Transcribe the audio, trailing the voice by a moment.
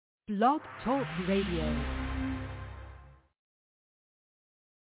Blog Talk Radio.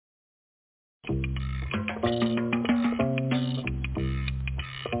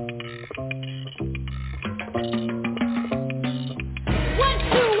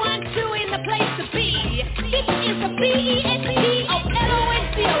 B-E-N-T-O-L-O-N-C-O-N,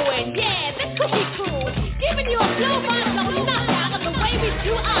 yeah, the Cookie Crew, giving you a blow-by-blow knockout of the way we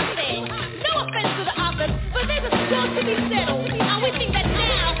do our thing. No offense to the others, but there's a score to be settled, and we think that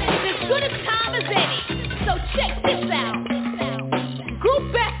now is as good a time as any. So check this out.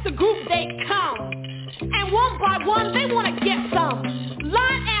 Group after group they come, and one by one they want to get some.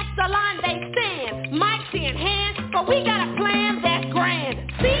 Line after line they stand, mics in hand, but we got a plan that's grand.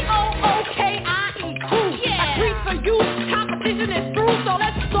 C-O-O-K-I-E crew, yeah. A treat for you. Competition is through, so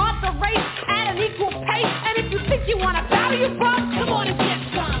let's start the race at an equal pace. And if you think you want to battle your bum, come on and get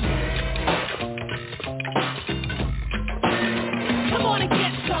some. Come on and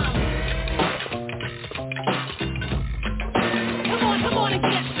get some. Come on and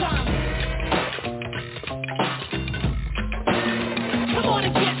get some. Come on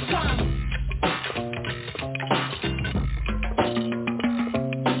and get some.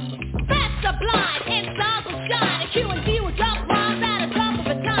 That's the blind and stars will shine. And Q&D will drop rhymes at a drop of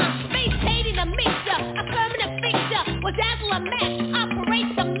a dime. Maintaining a mixture, a permanent fixture. With Dazzle and Mac,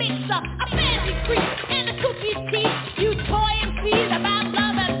 operates the mixer. A fancy creep and the cookie teeth. You toy MCs about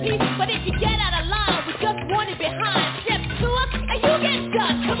love and peace. But if you get out of line with just one behind, step to us and you get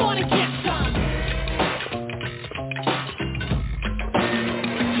done. Come on and get some.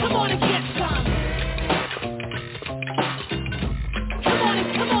 Come on and get some. Come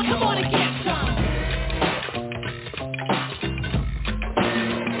on and get some.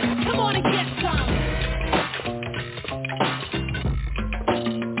 Come on and get some.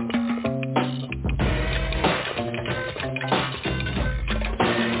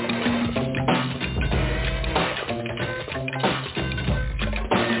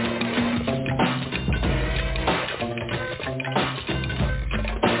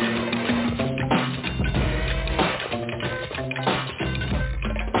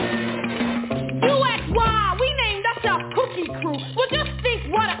 UXY, we named ourselves Cookie Crew. Well, just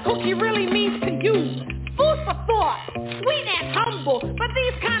think what a cookie really means to you. Food for thought, sweet and humble. But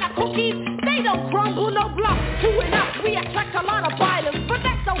these kind of cookies, they don't crumble, no bluff. Chewing up, we attract a lot of violence, but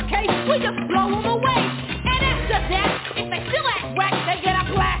that's okay, we just blow them away. And after that, if they still act whack, they get a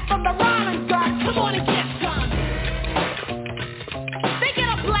blast from the rhyming gun. Come on and get some. They get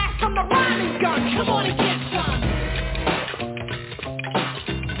a blast from the rhyming gun. Come on and get some.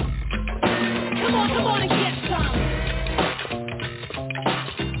 Come on and get some.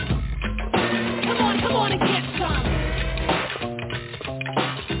 Come on and get some.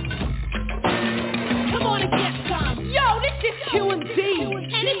 Come on and get some. Yo, this is Q&D,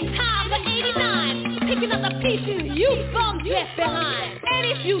 and it's time for 89. Picking up the pieces you bums left behind. And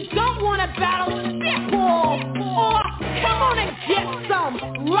if you don't want to battle, step off. Or come on and get some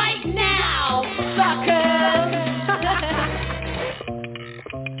right now, suckers.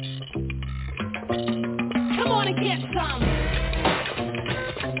 Come on and get some.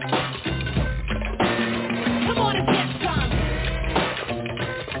 Come on and get some.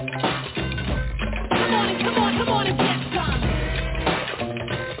 Come on and get some. Come on and get some.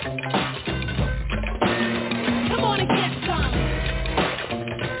 Come on and get some.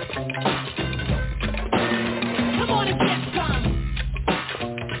 Come on and get some.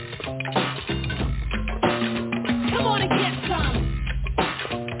 Come on and get some.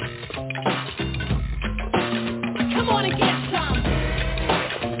 Come on and get some.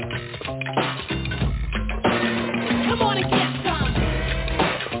 Come on and get some.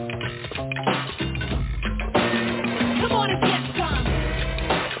 Come on and get some.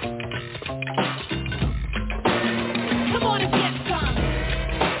 Come on and get some.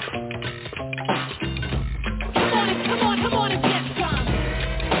 Come on and get some.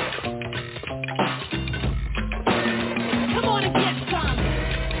 Come on and get some.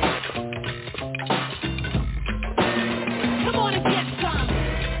 Come on and get some.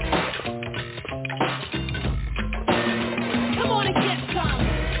 Come on and get some.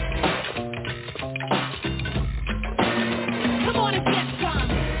 Come on and get some.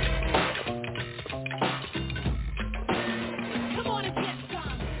 Come on and get some.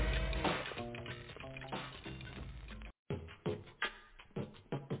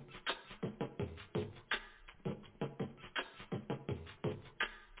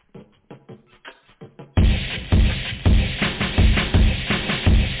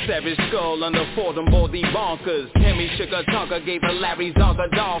 Savage skull under Fordham Baldy bonkers. Timmy shook a tonka, gave a Larry Zonka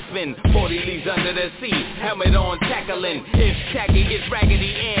dolphin. 40 leagues under the sea, helmet on tackling. If tacky gets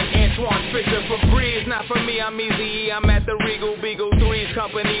raggedy and not for me, I'm Eazy-E. I'm at the Regal Beagle 3's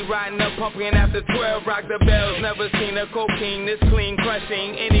company, riding up pumpkin after 12. Rock the bells, never seen a cocaine this clean,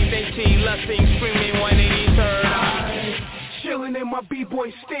 crushing anything tea, lusting, screaming 183rd. Chillin' in my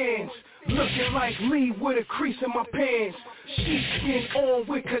b-boy stance, looking like Lee with a crease in my pants. Sheepskin on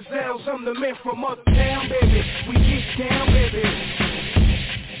with gazelles, I'm the man from uptown, baby. We get down, baby.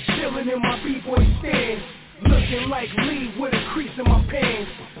 Chillin' in my b-boy stance, looking like Lee with a crease in my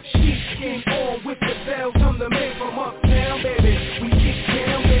pants. Sheepskin on with gazelles, I'm the man from uptown, baby. We get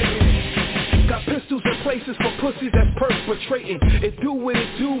down, baby. Got pistols in places for pussies that's perpetrating. It do what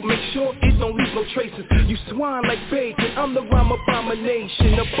it do, make sure it don't leave no traces. You swine like bacon, I'm the rhyme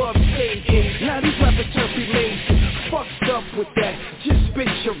abomination above Satan. Now these rappers turn Freemason. Fucked up with that, just spit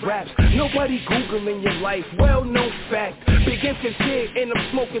your raps. Nobody Googling your life, well-known fact. Big Inf is here and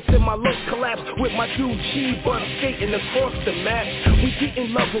I'm smoking till my lungs collapse. With my dude Cheeba skating across the map. We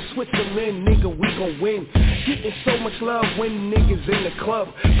getting love in Switzerland, nigga, we gon' win. Getting so much love when niggas in the club.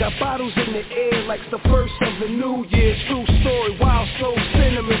 Got bottles in the air like it's the first of the new year. True story, wild soul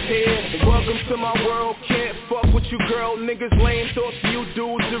cinema's here. Welcome to my world, can't fuck with you girl. Niggas lame thoughts to you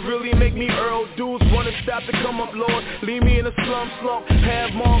dudes to really make me Earl. Dudes wanna stop to come up, Lord. Leave me in a slump.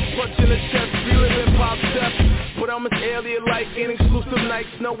 Have moms clutching the chest, reliving pop steps. But I'm an alien like in exclusive nights.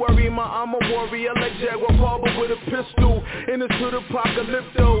 No worry, I'm a warrior like Jaguar Barber with a pistol. In the hood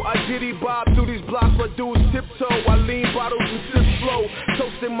apocalypto, I diddy bob through these blocks but dudes tiptoe. I lean bottles and sip slow,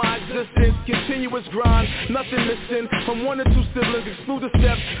 toasting my existence. Continuous grind, nothing missing. From one or two siblings, exclude the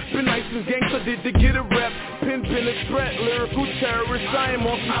steps. Been nice and gangster, did to get a rep. Pin a threat, lyrical terrorist. I am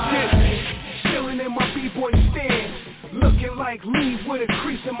on some shit. Chillin' in my b-boy stance, looking like Lee with a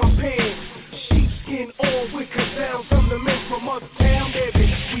crease in my pants. Sheepskin on with gazelles, I'm the man from uptown,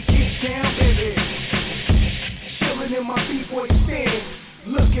 baby. We get down, baby. Chillin' in my b-boy stance,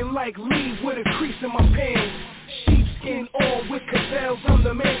 looking like Lee with a crease in my pants. Sheepskin on with gazelles, I'm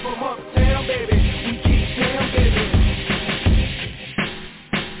the man from uptown, baby. We get down, baby.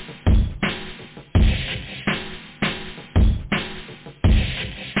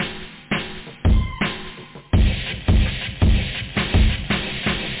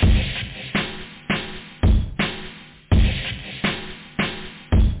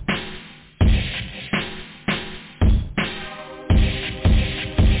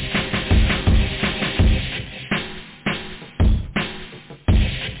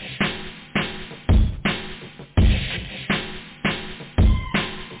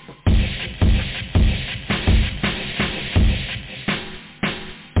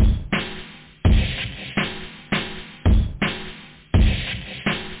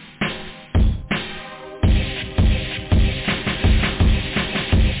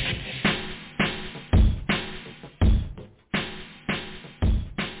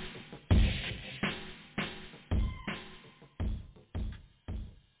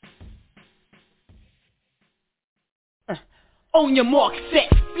 On your mark, set,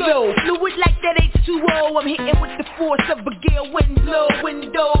 flow. Fluid like that H2O. I'm hitting with the force of a gale wind blow.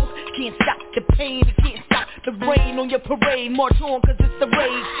 Windows can't stop the pain, it can't stop the rain on your parade. March on cause it's the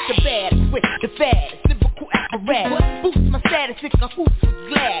rage. The baddest with the faddest lyrical apparatus. Boost my status, pick a hoops with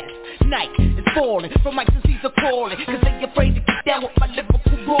Gladys. Night is falling from Mike and Caesar calling. Cause they afraid to get down with my lyrical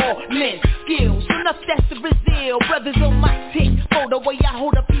brawling skills. Enough that's the Brazil. Brothers on my tick. Oh, the way I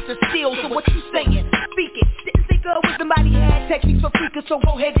hold a piece of steel. So what you saying? Speak it. Didn't think of what somebody had techniques for freakers. So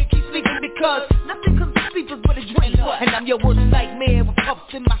go ahead and keep sleeping because nothing comes to sleepers but a dream. And I'm your worst nightmare with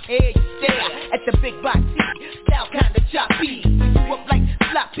puffs in my head. You stare at the big box style kinda choppy. You up like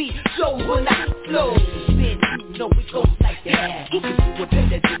sloppy. So when I flow, then you know it goes like that. Who can do it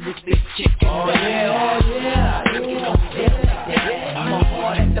better than this big chick? Oh yeah, oh yeah. You know it like that. I'm on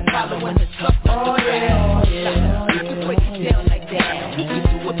board at the following the tough. Oh yeah, oh yeah. You can break it down like that. Who can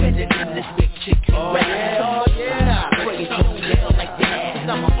do it better than this big chick? Oh yeah, oh yeah. Break it down like that. Cause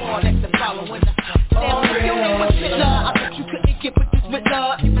I'm on board at the following the down. You know what's it love? I bet you couldn't get with this with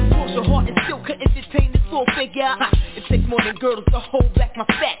love. You can cross your heart and still couldn't entertain this full figure. It takes more than girdles to hold back my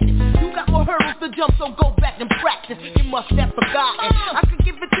fatness. You got more hurdles to jump, so go back and practice. You must have forgotten. I could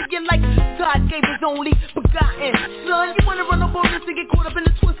give it to you like God gave his only begotten. Son, you wanna run up on this and get caught up in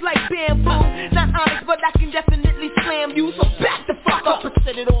the twist like bamboo. Not honest, but I can definitely slam you. So back the fuck up and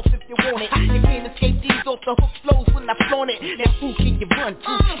set it off if you want it. You can't escape these off the hook flows when I flaunt it. Now who can you run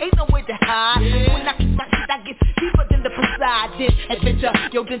to? Ain't nowhere to hide. When I kick my shit, I get deeper than the Poseidon adventure.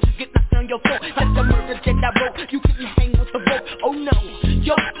 Yo, dentures get knocked on your throat. That's the murder that I wrote. You couldn't hang with the rope. Oh no,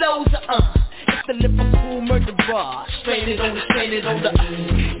 your flows are it's the Liverpool murderer. Stranded on the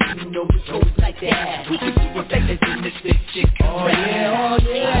you know it goes like that. Who can do it better than this big chick? Oh yeah,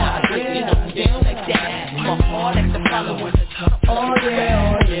 oh yeah. Break it on down like that.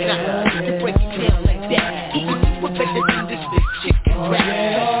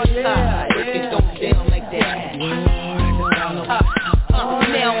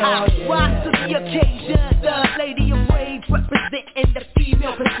 occasion. The lady of rage representing the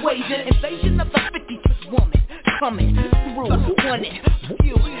female persuasion. Invasion of the 50th woman coming through. One and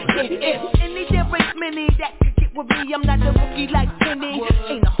few. If any there ain't many that could get with me, I'm not a rookie like Penny.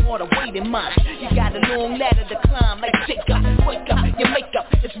 Ain't a harder way than mine. You got a long ladder to climb like Jacob. Wake up, your makeup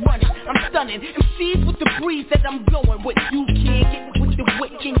is running. I'm stunning. MCs with the breeze that I'm blowing with. You can't get with the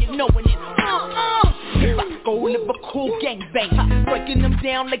wick and you knowing it. If I go Liverpool gangbang, breaking them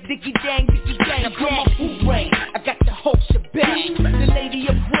down like Diggy Dang, Diggy Dang. I'm from my food rain. I got the whole shebang. The lady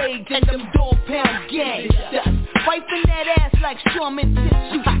of rage and them dog pound gang. Wiping that ass like Charmin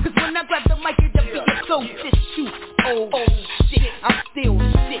tissue. Cause when I grab the mic, it'll be a so tissue. Oh shit, I'm still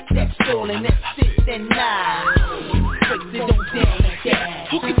shit that's stolen and sit and nah. Breaks it on down like that.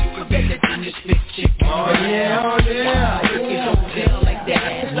 Who can do it better than this big chick? Oh yeah. Break it on down like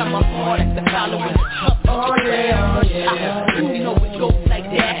that. Cause I'm a part of the following the top. Oh yeah. You know it goes like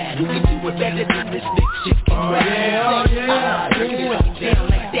that. Who can do it better than this big chick? Oh yeah. Break it on down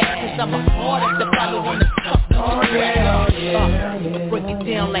like that. Cause I'm a part of the following the top. Oh yeah. Break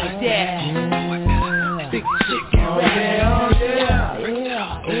it down like that. Big chick. Oh yeah.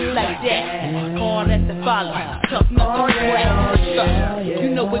 Like that. Hard as the follow. Tough not to crack. You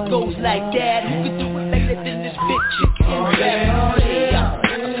know it goes like that. Who can do it better than this big chick? Oh yeah. Break it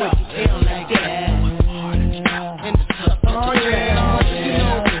down like that. And the tough not to crack. You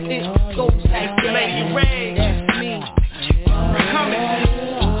know it goes like that. Lady Ray. That's me. Coming.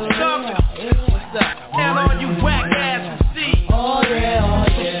 What's up? Now all you whack ass MCs. Oh yeah.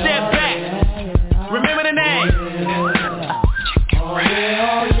 Step back. Remember the name.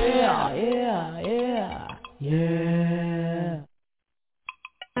 Yeah.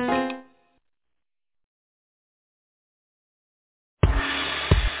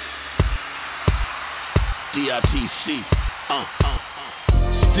 D.I.T.C.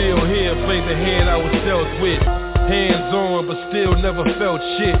 Still here, play the hand I was dealt with. Hands on, but still never felt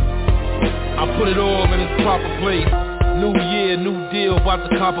shit. I put it all in its proper place. New year, new deal, about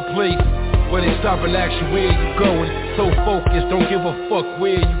to cop a place. Where they stop and ask you where you going. So focused, don't give a fuck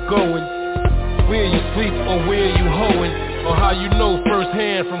where you going. Where you sleep or where you hoeing. Or how you know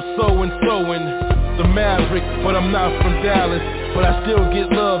firsthand from so-and-soing. The Maverick, but I'm not from Dallas. But I still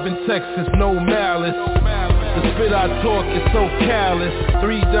get love in Texas, no malice. The spit I talk is so callous.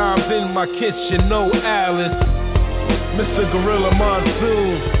 3 dimes in my kitchen, no Alice. Mr. Gorilla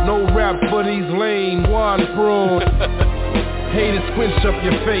Monsoon, no rap for these lame wine fraud. Haters squinch up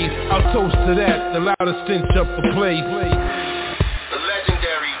your face, I'll toast to that, the loudest stench up the place. The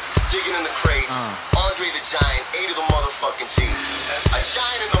legendary, digging in the crate, Andre the Giant, A to the motherfucking G. A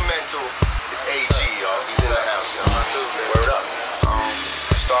giant in the mental, it's AG, y'all, he's in the house, y'all. Word up.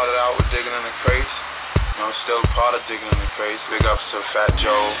 I started out with digging in the crates, I'm still part of digging in the crates. Big ups to Fat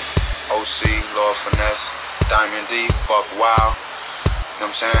Joe, OC, Lord Finesse, Diamond D, Buck Wow. You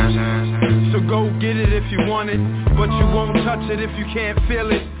know what I'm saying? So go get it if you want it, but you won't touch it if you can't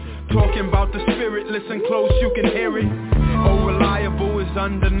feel it. Talking about the spirit, listen close, you can hear it. Oh, reliable is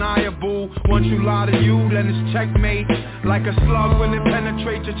undeniable. Once you lie to you, then it's checkmate. Like a slug when it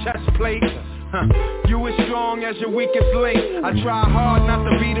penetrates your chest plate. You as strong as your weakest link. I try hard not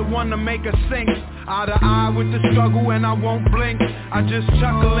to be the one to make a sink. Eye to eye with the struggle and I won't blink. I just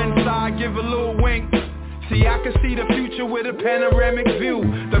chuckle inside, give a little wink. See, I can see the future with a panoramic view.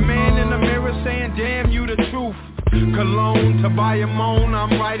 The man in the mirror saying, damn, you the truth. Cologne to buy a moan,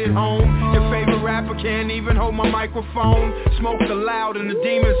 I'm right at home. Your favorite rapper can't even hold my microphone. Smoke the loud and the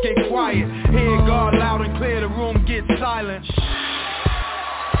demons get quiet. Hear God loud and clear, the room gets silent.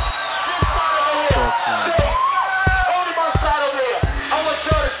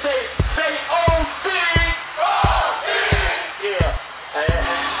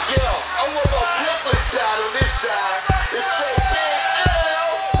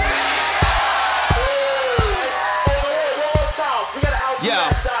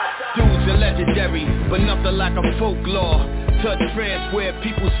 But nothing like a folklore. Touch France where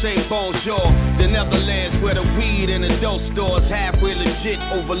people say bonjour. The Netherlands where the weed in adult stores halfway legit,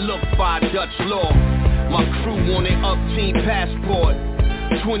 overlooked by Dutch law. My crew want an up-team passport.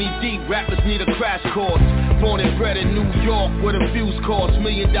 20 deep, rappers need a crash course. Born and bred in New York where the views cost. $1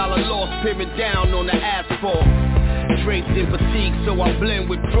 million loss, peering down on the asphalt. Draped in fatigue, so I blend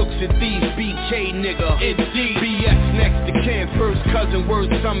with Brooks and these BK nigga. Indeed, BX next to Ken, first cousin,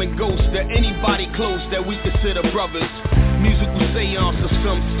 word summon ghosts to anybody close that we consider brothers. Musical seance of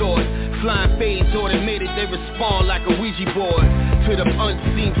some sort, flying fades automated, they respond like a Ouija board. To the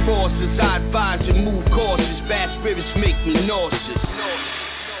unseen forces, I advise you move cautious. Bad spirits make me nauseous.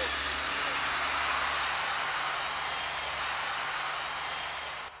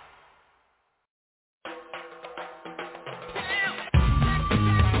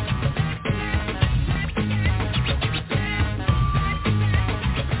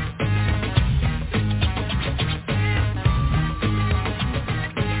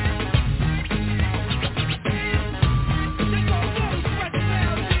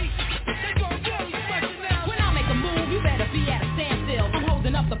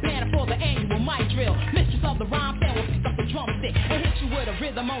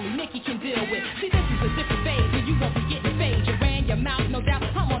 rhythm only Nikki can deal with. See, this is a different phase, and you won't be getting phased. You ran your mouth, no doubt,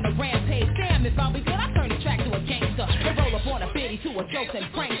 I'm on the rampage. Damn, if I'll be good, I turn the track to a gangster and roll up on a biddy to a jokes and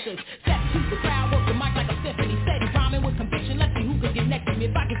pranksters. Step to the crowd, work the mic like a symphony, steady rhyming with conviction. Let's see who could get next to me.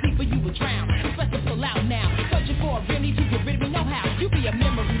 If I can see for you would drown. Let's pull out now. Searching for a remedy to get rid of me, know how. You be a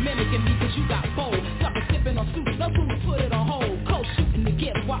memory mimicking me, cause you got bold. Sucker sipping on soup, no food, put it on hold. Cold shooting the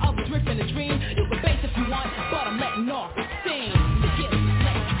gift while others drifting the dream. You can base if you want, but I'm letting off steam. The gift,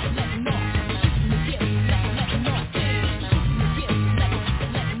 letting off. Shooting the gift, letting off. Shooting the gift, letting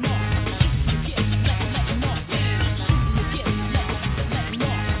off. Shooting the gift, letting off. Shooting the gift, letting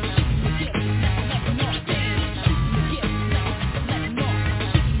off. Shooting the gift, letting off. Shooting the gift, letting off.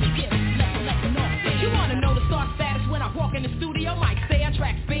 Shooting the gift, letting off. You wanna know the star status when I walk in the studio? Might say I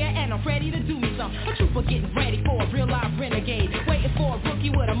track spare and I'm ready to do me some. A trooper getting ready for a real live renegade. Waiting for a rookie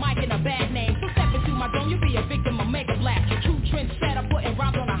with a mic and a bad name. So step into my dome, you'll be a victim of mega blast. True trend setup, putting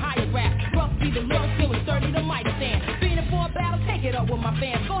rhymes on a higher graph. Rough be the lyrics, still is 30 the mic stand. Feeling for a battle, take it up with my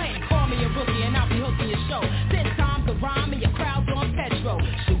fans. Go ahead and call me a rookie and I'll be hooking your show. 10 times the rhyme and your crowd's on petrol.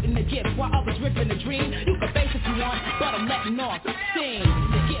 Shooting the gift while others ripping the dream. You can base if you want, but I'm letting off steam.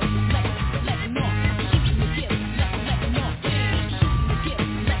 The gift, letting off. Shooting the gift, letting off. Shooting the gift,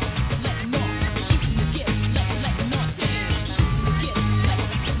 letting off. Shooting the gift, letting off. Shooting the gift,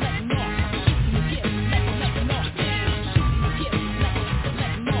 letting off. Shooting the gift, letting off. Shooting the gift,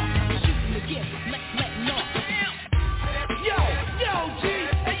 letting off. Shooting the gift, letting off. Yo, G,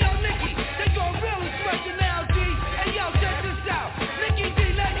 hey yo, Nikki, they gon' really smash it now, G. Hey yo, check this out. Nikki D,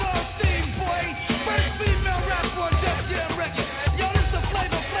 let go of steam, boy. First female rapper on Def Jam Records. Yo, this the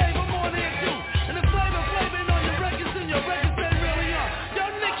flavor more than two. And the flavor ain't on your records and your records ain't really on. Yo,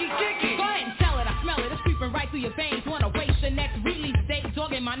 Nikki, kick it. Go ahead and tell it, I smell it, it's creeping right through your veins. Wanna waste your next release date,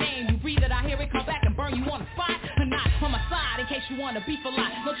 dogging my name. You breathe it, I hear it, come back and burn you on the spot. Or not, on my side, in case you wanna beef a lot.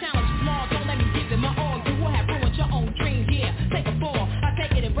 No challenge small, don't let me give it my all. You will have ruined your own dreams, yeah. Take a fall, I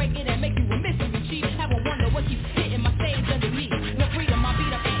take it and break it and make you a mystery chief. Have a wonder what you hitting my stage underneath. No freedom, I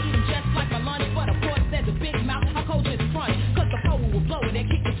beat up and eat 'em just like my lunch. But of course, there's a big mouth, I cold just crunch. Cause the pole will blow it and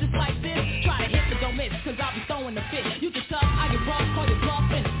kick it just like this. Try to hit but don't miss, cause I'll be throwing the fit. You can tough, I get rough, call your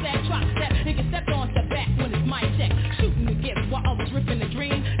bluff and step. Try to step, and get stepped on, step back when it's my check. Shooting the gift while others ripping the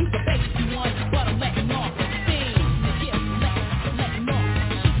dream. You can base if you want, but I'm letting off steam. The gift, letting off.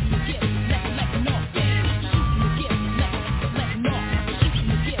 Shooting the gift, letting off. Shooting the gift, letting off. Shooting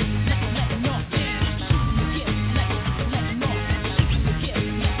the gift, letting off. Shooting the gift, letting off. Shooting the gift,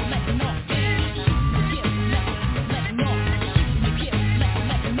 letting off. Shooting the gift, letting off. Shooting the gift,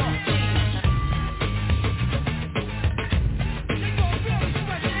 letting off. They gon' really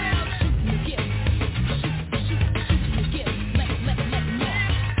smash it now. Shooting the gift, shooting the gift, letting off. They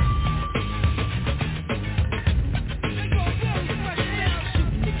gon' really smash it now.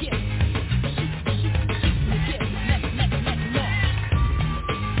 Shooting the gift, shooting the gift,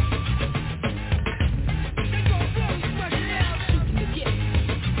 letting off. They gon' really smash it now. Shooting the gift,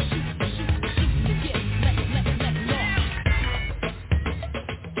 shooting the gift, letting off.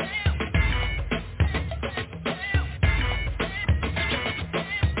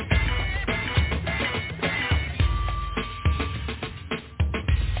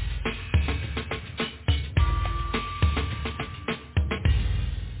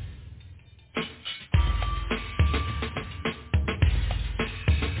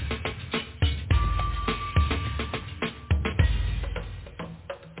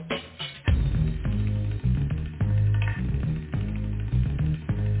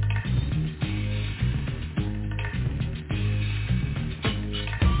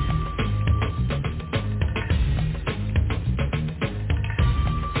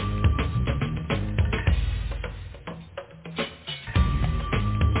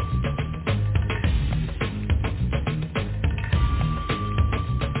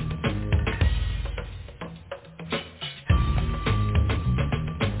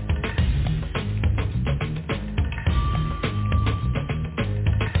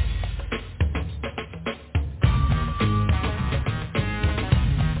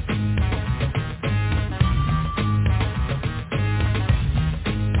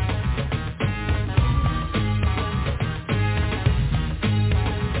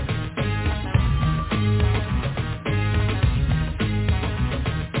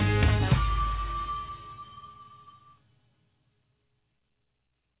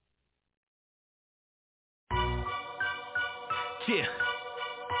 Yeah.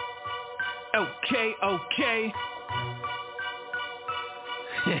 Okay.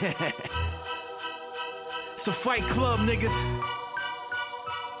 It's a fight club, niggas.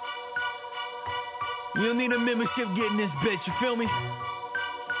 You don't need a membership getting this bitch, you feel me?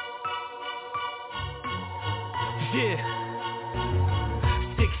 Yeah.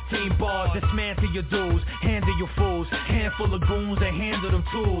 16 bars, dismantle your dudes, handle your fools, handful of goons that handle them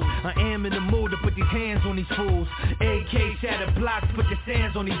tools. I am in the mood to put these hands on these fools. AK shatter blocks, put your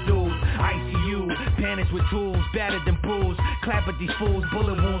sands on these dudes. ICU, panics with tools, battered them pools. Clap at these fools,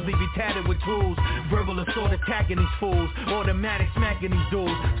 bullet wounds leave you tattered with tools. Verbal assault attacking these fools, automatic smacking these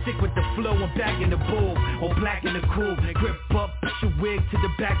dudes. Stick with the flow and back in the bull, or black in the cool. Grip up, push your wig to the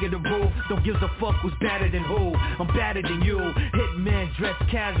back of the roof. Don't give a fuck who's better than who. I'm better than you. Hitman dressed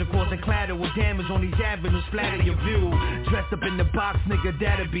casual, causing clatter with damage on these avenues, flatter your view. Dressed up in the box, nigga,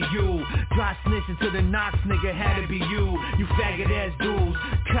 that'll be you. Dry snitching to the knocks, nigga, had to be you. You faggot ass dudes.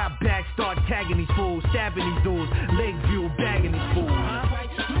 Cop back, start tagging these fools, stabbing these dudes. Leg view, bagging these fools.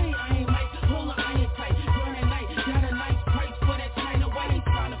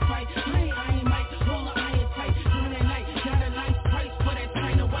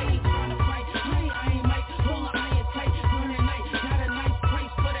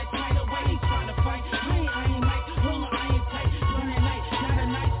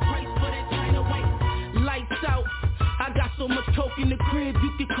 So much coke in the crib,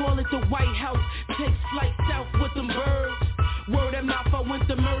 you can call it the White House. Take flight south with them birds. Word of mouth, I went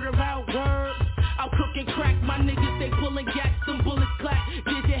to murder out word. I'm cooking crack, my niggas, they pulling gas, some bullets clap.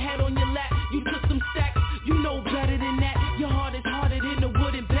 Did your head on your lap, you took some stacks. You know better than that, your heart is harder than the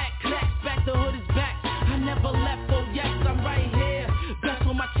wooden back. Claps back, the hood is back. I never left, oh yes, I'm right here. Vest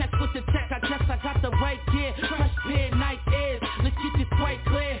on my chest with the tech, I guess I got the right gear. Fresh pair, nice airs, let's get this quite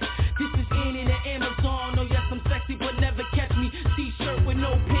clear. This is Annie the Amazon, oh yes, I'm sexy, but never catch me. T-shirt with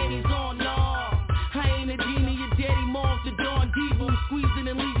no panties on, no. I ain't a genie, your daddy mom's the Dawn Diva. Squeezing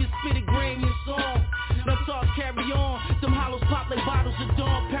and leave you spitting gram your song. Now talk, carry on. Them hollows pop like bottles of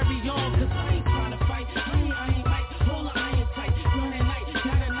Dawn Perry on. Cause I ain't trying to fight, I ain't like, hold on, I ain't tight. Run at night,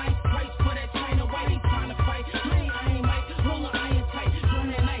 got a nice price for that China white. Ain't trying to fight, I ain't like, hold on, I ain't tight.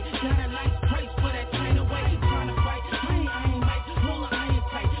 Run at night, got a nice price for that China white. Ain't trying to fight, I ain't like, hold on, I ain't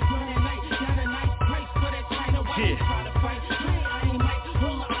tight. Run at night, got a nice price for that China white. Ain't trying to fight, I ain't like,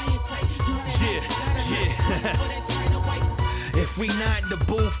 hold on, I ain't tight. Run at night, got a nice price for that China white. If we not in the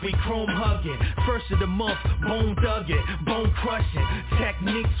booth, we chrome hugging. First of the month, bone thugging, bone crushing.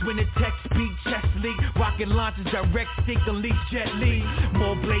 Techniques when the tech speak, chest leak. Rocket launches, direct stick, unleash jet lead.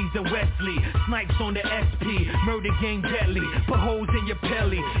 More blades than Wesley, snipes on the SP. Murder game deadly, put holes in your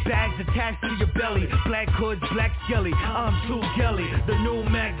belly. Bags attached to your belly, black hoods, black skelly. I'm too gelly, the new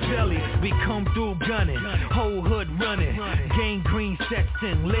Mac Jelly. We come through gunning, whole hood running. Gangrene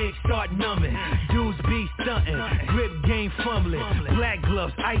sexing, legs start numbing. Dudes be stunting, grip game fumbling. Black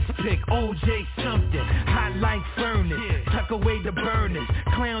gloves, ice pick, OJ something. Hot like furnace, tuck away the burners.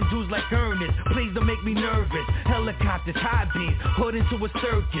 Clown dudes like Ernest, please don't make me nervous. Helicopters, high beams, hood into a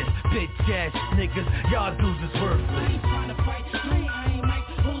circus. Bitch ass niggas, y'all dudes is worthless. I ain't trying to fight, I ain't like,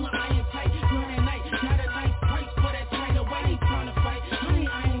 hold on, I ain't tight. Run at night, got a nice price for that China white. Ain't trying to fight, I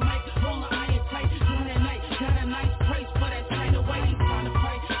ain't like, hold on, I ain't tight. Run at night, got a nice price for that China white. Ain't trying to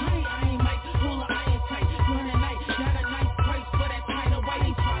fight, I ain't like, hold on, I ain't tight. Run at night, got a nice price for that China white.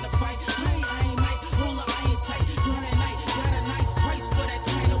 Ain't trying to fight, I ain't like, hold on, I ain't tight. Run at night, got a nice price for that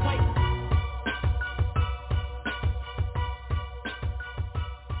China white.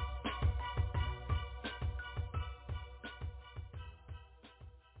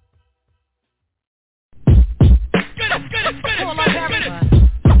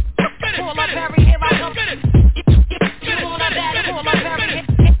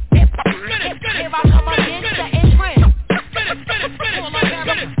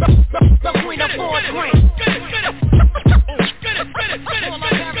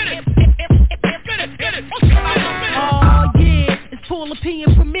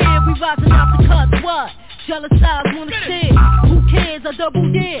 Jealous eyes wanna stare. Who cares? I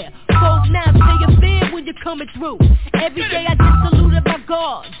double dare. Both now say a fear when you're coming through. Every day I get saluted by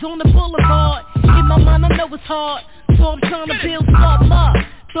guards on the boulevard. In my mind I know it's hard, so I'm trying to build something up.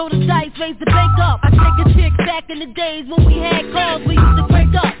 Throw the dice, raise the bank up. I take a chick back in the days when we had cars we used to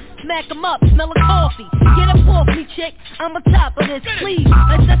break up. Smack 'em up, smell of coffee. Get up off me, chick, I'm on top of this, please.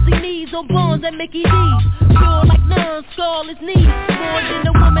 Like Dazzie knees on bones at Mickey D's. Pure like none, scarless knees. More than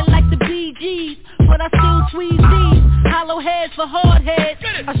a woman like the BGs. But I still squeeze these. Hollow heads for hard heads.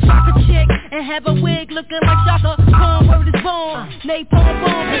 I shock a chick and have a wig looking like Shaka. Home word is born. Napalm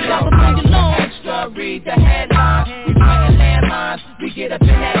bomb, pick up a million long. Extra, read the headlines. We playing landmines. We get up in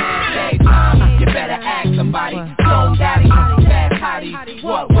that daytime. You better ask somebody. Stone daddy, fast hottie.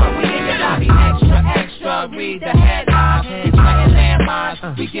 What, we in your lobby? Extra, read the headlines. We playing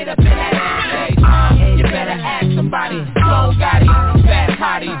landmines. We get up in that daytime. You better ask somebody. Stone daddy, fast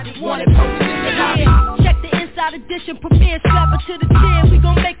hottie. Wanted posted in your lobby. Check the inside of edition, premiere, strap her to the chair, we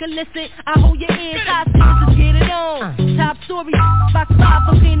gon' make her listen. I hold your ears hostage, let's get it on. Top story, box 5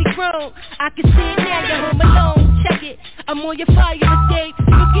 for penny chrome. I can see it now, you're home alone. Check it, I'm on your fire escape,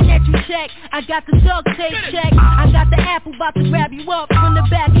 looking at you, check. I got the duct tape, check. I got the apple, about to grab you up from the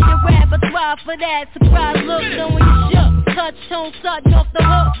back of your repertoire for that surprise look, knowing you shook. Touch tone, starting off the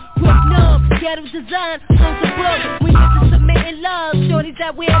hook. Brook numb, ghetto design, close the book. We get to submitting love, shorties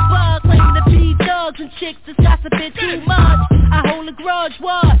that wear bugs, claiming to be thugs and chicks that's gossiping too much. I hold a grudge,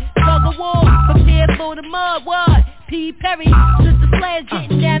 what? Thug of war, prepare for the mud, what? P. Perry, Sister Slash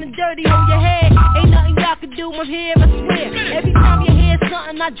getting down and dirty, hold your head. Ain't nothing y'all can do, I'm here, I swear. Every time you hear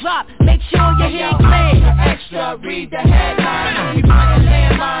something I drop, make sure your head clear. Extra, read the headline. We playing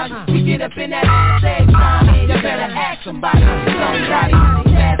landmines, we get up in that same time. You better ask somebody, Stone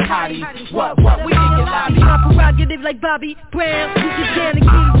Dottie, Fast Hottie, what, we in your lobby. My prerogative like Bobby Brown, we get down and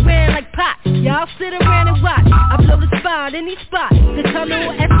get around like Pop. Y'all sit around and watch, I blow the spot, any spot. The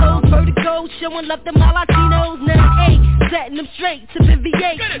tunnel, SOs, vertigo, showing love to my Latinos, 9-8, setting them straight to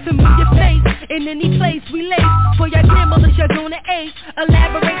Vivier. To move your face, in any place we lay. For your grandmothers, you're gonna ace.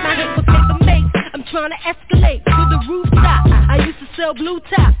 Elaborate my hate for paper mates. I'm trying to escalate to the rooftop. I used to sell blue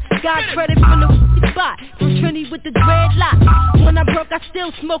top. Got credit from the spot. From Trini with the dreadlock. When I broke, I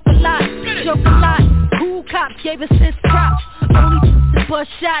still smoke a lot. Joke a lot. Cool cops gave us 6 props. Only bust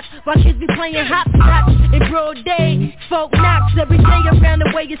shots while kids be playing hopscotch in broad day. Folk knocks every day around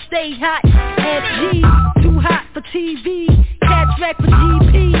the way you stay hot. FG, too hot for TV. Catch rack for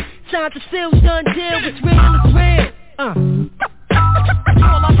GP. Signed to still done deal. It's real, it's real.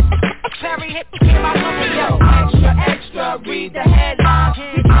 Perry, hit my number, yo. Extra, read the headlines.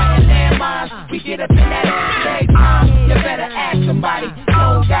 We playing landmines. We get up in that same time. You better ask somebody.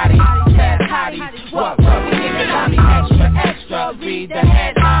 Don't got it, Fast Hottie. What, we in the lobby. Extra, read the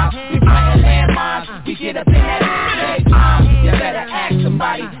headlines. We playing landmines. We get up in that same time. You better ask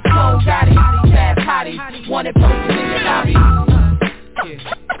somebody. Don't got it, Fast Hottie. Wanted posters in your lobby.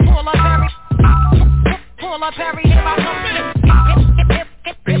 Pull up, Perry. Pull up, Perry. Hit my number.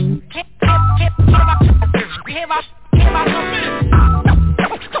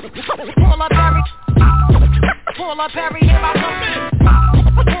 Pull up, Perry. Pull up, Perry. Hit my number.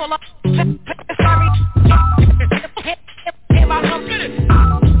 Pull up, Perry. Hit my number. Get it.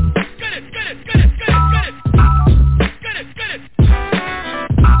 Get it. Get it. Get it. Get it. Get it. Get it.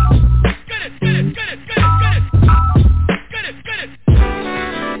 Get it. Get it. Get it. Get it. Get it. Get it. Get it. Get it.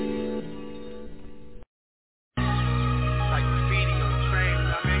 Like graffiti on the train, you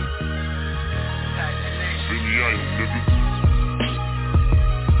know what I mean? Tag that name. Vinny Idol, nigga.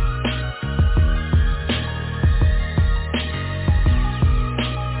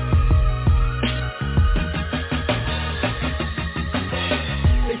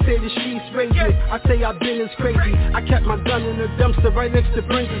 Say the streets raging, I say I've been as crazy. I kept my gun in the dumpster right next to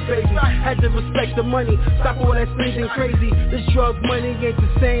Brenda's baby. Had to respect the money, stop all that spending crazy. This drug money ain't the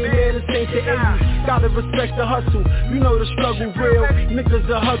same, man, this ain't the 80s. Gotta respect the hustle, you know the struggle real. Niggas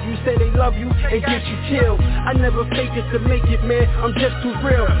will hug you, say they love you, and get you killed. I never fake it to make it, man, I'm just too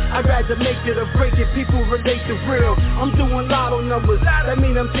real. I'd rather make it or break it, people relate to real. I'm doing lotto numbers, that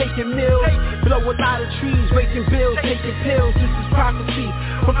mean I'm taking meals. Blow a lot of trees, raking bills, taking pills. This is prophecy.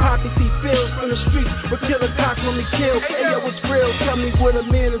 From prophecy fields from the streets, but killer cops when we kill. Hey yo, it's real, tell me what a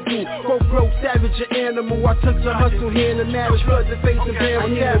man to do. Broke, savage, an animal. I took the hustle here in the marriage, flood the face and bam. I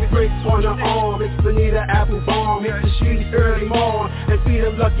need a brick on the arm, it's Bonita apple bomb. Hit the streets early morn, and feed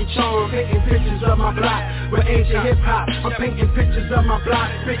them Lucky Charm. Painting pictures of my block, with ancient hip hop. I'm painting pictures of my block,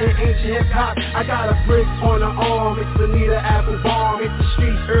 spitting ancient hip hop. I got a brick on the arm, it's Bonita apple bomb. Hit the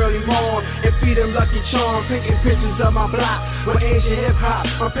streets early morn, and feed them Lucky Charm. Painting pictures of my block, with ancient hip hop.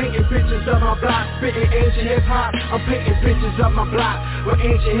 I'm painting pictures of my block, spitting ancient hip hop. I'm painting pictures of my block with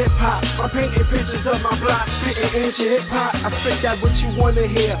ancient hip hop. I'm painting pictures of my block, spitting ancient hip hop. I spit that what you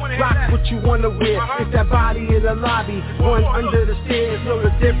wanna hear, rock what you wanna wear. It's that body in the lobby, one under the stairs, know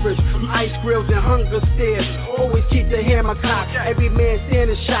the difference from ice grills and hunger stares. Always keep the hammer cocked, every man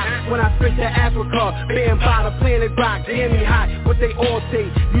standing shot. When I spit to Africa, banned by the planet rock. They hear me hot, what they all say,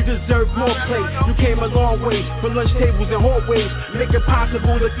 you deserve more play. You came a long way, from lunch tables and hallways, make it possible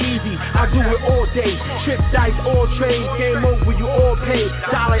look easy, I do it all day. Trip, dice, all trades, game over, you all pay.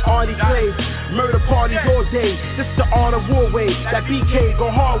 Dollar Artie Clays, murder parties all day. This the art of war way, that BK go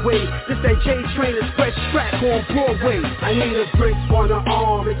hard way. This that J Trainer's fresh track on Broadway. I need a brick on the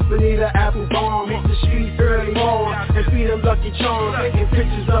arm, it's Bonita apple bomb. Hit the streets early morn, and feed them Lucky Lucky Charms, painting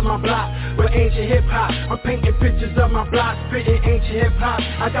pictures of my block with ancient hip-hop. I'm painting pictures of my block, spitting ancient hip-hop.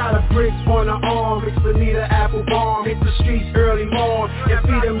 I got a brick on the arm, mix Bonita apple bomb, hit the streets early morn, and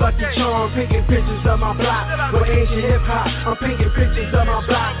feed them Lucky Charms, painting pictures of my block with ancient hip-hop. I'm painting pictures of my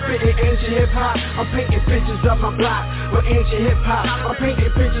block, spitting ancient hip-hop. I'm painting pictures of my block with ancient hip-hop. I'm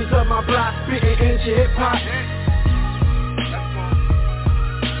painting pictures of my block, spitting ancient hip-hop.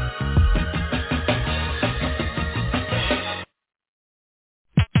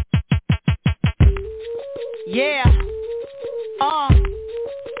 Yeah,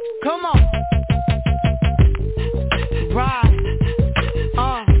 come on, ride,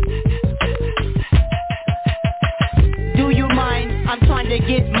 do you mind? I'm trying to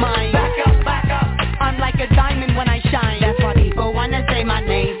get mine. Back up, I'm like a diamond when I shine. That's why people wanna say my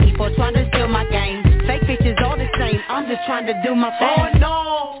name, people trying to steal my game. Fake bitches all the same, I'm just trying to do my thing. Oh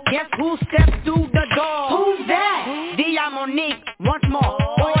no, guess who stepped through the door? Who's that? D.I.T.C, once more.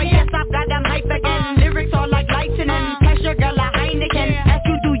 Oh yes, I've got them hype again. Lyrics all like lightning. Catch your girl a Heineken. Ask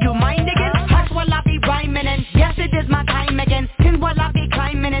you, do you mind again? Hush while I be rhyming and yes, it is my time again. Pin while I be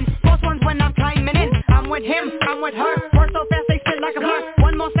climbing in. First ones when I'm climbing in. I'm with him, I'm with her. Work so fast they sit like a blur.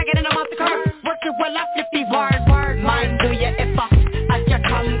 One more second and I'm off the curb. Work it well, I flip these words. Mind do ya if I just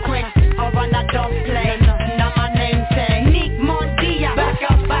come quick or run a dumb play. Now my name say Nick Mondia. Back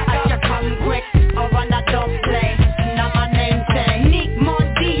up, I just come quick or run a dumb play. Now my name say Nick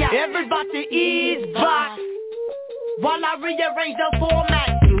Mondia. Everybody is back while I rearrange the format.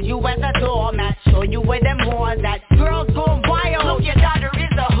 Do you as a doormat, show you where them whores at. Girls going wild, look your daughter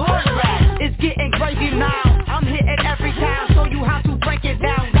is a hood rat. It's getting crazy now, I'm hitting every town. Show you how to break it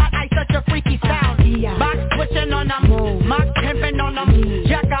down, got I such a freaky sound. Back switching on them, Mac pimping on them.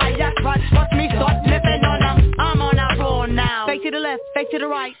 Jack watch me start flipping on them. I'm on a roll now, fake to the left, fake to the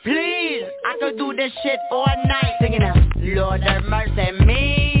right. Please, I could do this shit all night. Singing out, Lord have mercy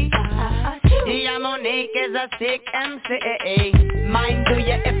me. D.I.T.C is a sick MC. Mind do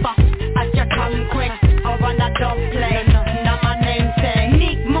ya if I just come quick or run a dumb play. Now my name say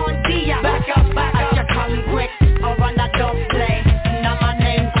Nick Mondia. Back up, I just come quick or run a dumb play. Now my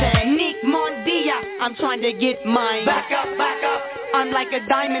name say Nick Mondia. I'm trying to get mine. Back up, I'm like a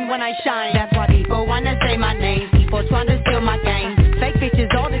diamond when I shine. That's why people wanna say my name. People trying to steal my game. Fake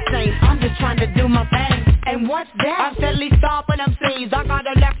bitches all the same, I'm just trying to do my thing. And what's that? I'm steadily stopping them seeds. I got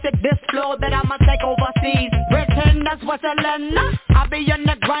a lexic this flow that I'ma take overseas. Pretend that's what's a learner. I'll be on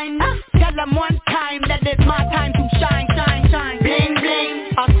the grind. Tell them one time that it's my time to shine. Bling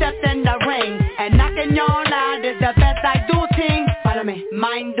bling, I'm stepping the ring and knocking your out is the best I do thing. Follow me,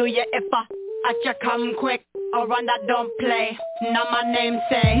 mind do ya if I just come quick or run that don't play. Now my name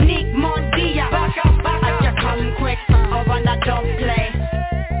say Nick Mondia. Back up, I just come quick or run that don't play.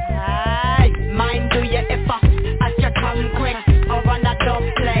 Mind do ya if I just come quick or run that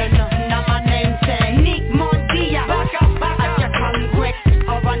don't play. Now my name say Nick Mondia. Back up, I just come quick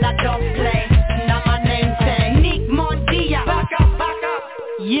or run that don't play. Now my name say Nick Mondia. Back up.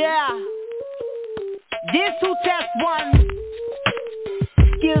 Yeah, this who test one.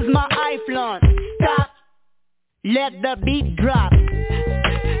 Skills my eye flaunt. Stop, let the beat drop.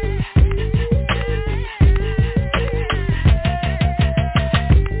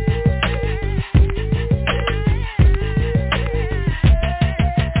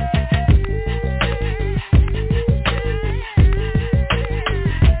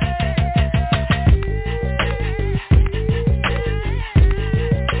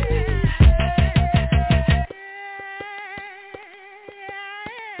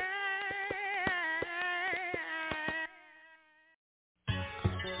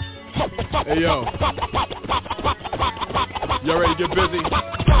 Hey yo, y'all ready to get busy? Come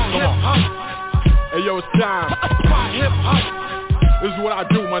on. Hey yo, it's time. This is what I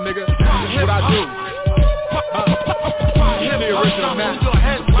do, my nigga. This is what I do. This is the original Mac.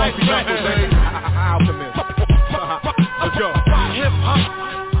 Bumpy Knuckles, baby. Alchemist. Let's go.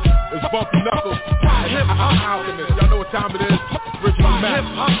 It's Bumpy Knuckles. Alchemist. Y'all know what time it is. Original Mac.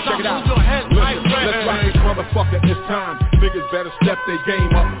 Check it out. Listen, let's rock this motherfucker. It's time. Niggas better step their game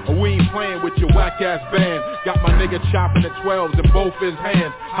up, or we ain't playing with your whack-ass band. Got my nigga chopping the 12s in both his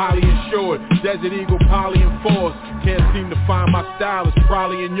hands, highly insured, Desert Eagle, poly and force. Can't seem to find my style, it's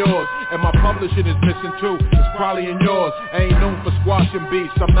probably in yours. And my publishing is missing too, it's probably in yours. I ain't known for squashing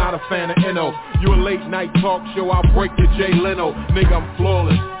beats, I'm not a fan of Inno. You a late night talk show, I'll break your Jay Leno. Nigga, I'm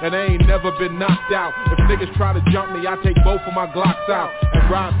flawless. and I ain't never been knocked out. If niggas try to jump me, I take both of my Glocks out and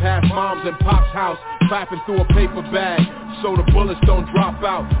ride past moms and pop's house, clapping through a paper bag so the bullets don't drop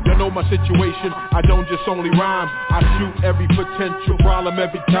out. You know my situation, I don't just only rhyme, I shoot every potential problem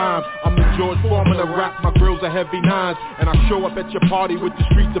every time. I'm the George Foreman of rap, my grills are heavy nines, and I show up at your party with the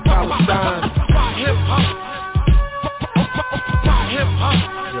streets of Palestine. Hip hop, hip hop,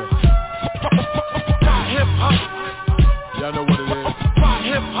 hip hop. Y'all know what it is.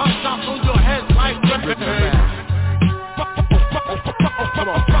 Hip hop, stop on your head like come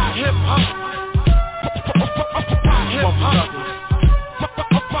on. Hip hop, hip hop.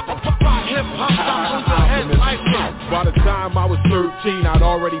 By the time I was 13, I'd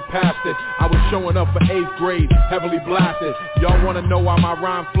already passed it. I was showing up for 8th grade, heavily blasted. Y'all wanna know why my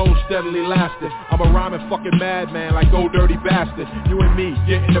rhyme flow steadily lasted? I'm a rhyming fucking madman like Old Dirty Bastard. You and me,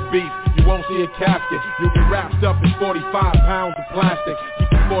 get in the beef, you won't see a casket. You'll be wrapped up in 45 pounds of plastic. Keep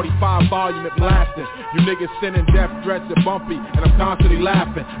the 45 volume at blasting. You niggas sending death threats at Bumpy, and I'm constantly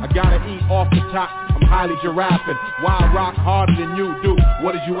laughing. I gotta eat off the top, I'm highly giraffing. Why I rock harder than you do?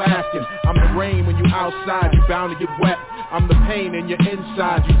 What is you asking? I'm the rain when you outside, you bound to get wet. I'm the pain in your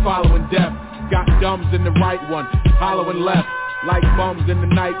inside, you following death. Got gums in the right one, hollowing left. Like bums in the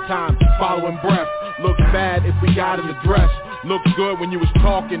nighttime, following breath. Looks bad if we got in the dress. Looks good when you was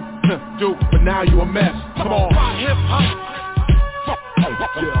talking, dude, but now you a mess. Come on. Hip hop. Hip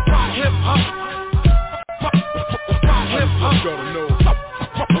hop. Hip hop. Hip hop, stop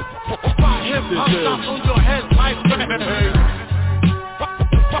on your head like hip hop.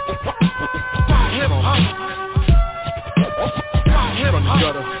 Hip hop.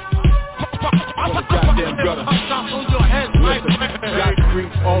 From the goddamn gutter. Listen, got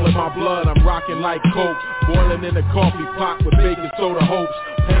streets all in my blood, I'm rocking like coke. Boiling in a coffee pot with baking soda hopes.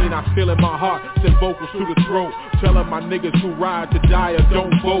 Pain I feel in my heart, send vocals to the throat. Telling my niggas who ride to die or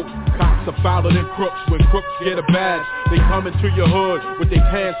don't vote. Cops are fouler than crooks, when crooks get a badge. They come into your hood with their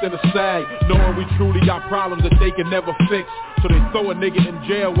pants in a sag, knowing we truly got problems that they can never fix. So they throw a nigga in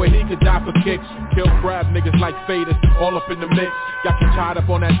jail where he could die for kicks. Kill grab niggas like faders, all up in the mix. Got you tied up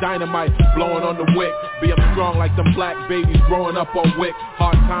on that dynamite, blowing on the wick. Be up strong like them black babies growing up on wick.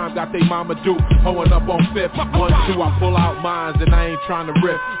 Hard time got they mama do, hoeing up on 5th. 1, 2, I pull out mines and I ain't trying to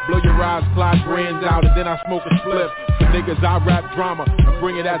rip. Blow your eyes, Clyde brains out, and then I smoke a spliff. For niggas I rap drama and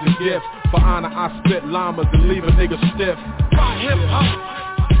bring it as a gift. For honor I spit llamas and leave a nigga stiff. Hip hop.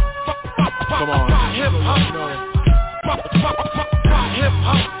 Come on. Hip hop. Hip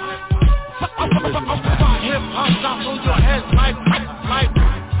hop. Hip hop, stop on your head like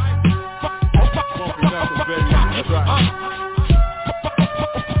Bumpy Knuckles, baby. That's right.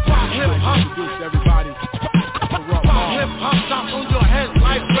 Hip hop. Introduce everybody. Hip hop, stop on your head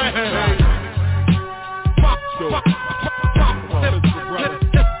like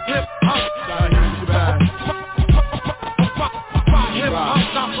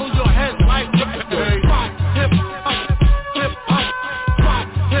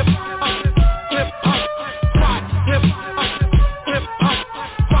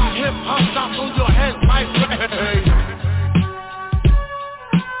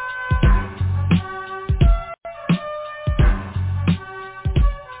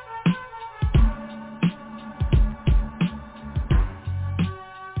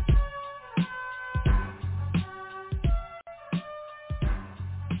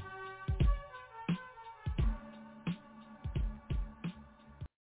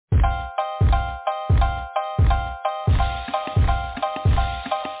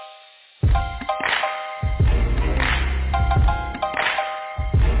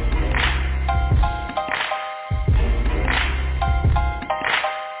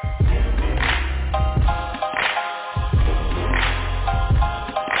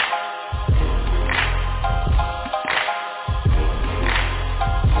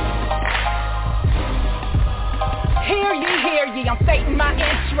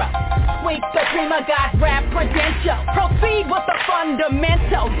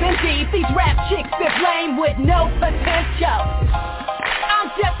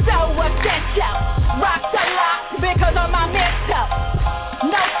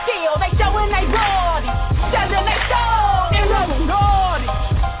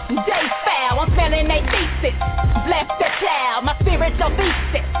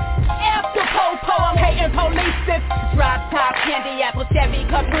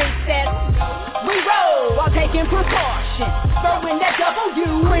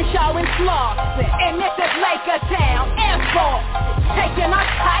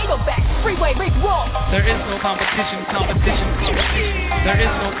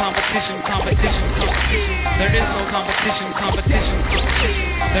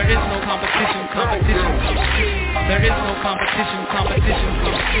There is no competition, competition. There is no competition, competition.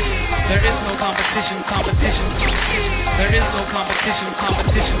 There is no competition, competition. There is no competition,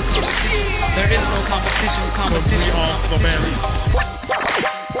 competition. There is no competition, competition.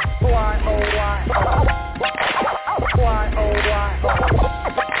 Why, oh why, why, oh why,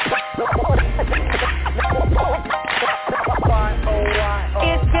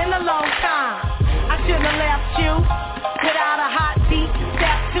 it's been a long time. I shouldn't have left you without a hot beat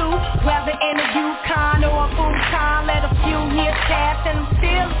step two. Whether in a Yukon or a Futon, let a few years pass and I'm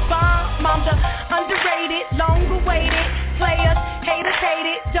still bomb. I'm the underrated, long awaited. Players, haters hate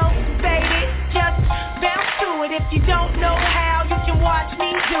it, don't debate it. Just bounce to it. If you don't know how, you can watch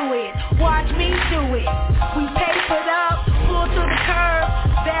me do it. Watch me do it. We papered up, pulled to the curb.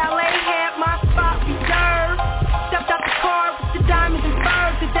 Valet had my spot reserved. Stepped out the car with the diamonds and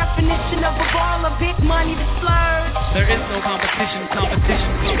furs. The definition of a baller, big money to splurge. There is no competition, competition.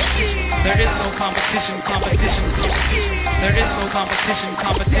 There is no competition, competition. There is no competition,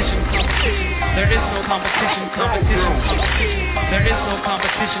 competition. There is no competition, competition. There is no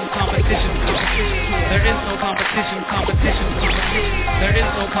competition, competition. There is no competition, competition. There is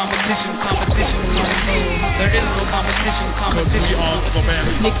no competition, competition. There is no competition, competition.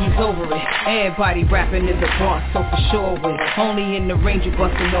 Nicki's over it. Everybody rapping is a boss, so for sure with it. Only in the range of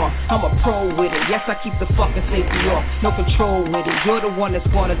busting off. I'm a pro with it. Yes, I keep the fucking safety off. No control with it. You're the one that's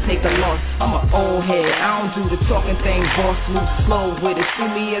gonna take a loss. I'm an old head. I don't do the talking thing, boss. Move slow with it. See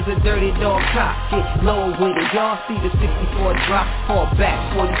me as a dirty dog cop. Get low with it. Y'all see the 64 drop. Fall back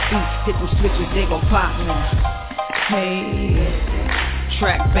 40 feet. Hit them switches, they gon' pop now. Hey.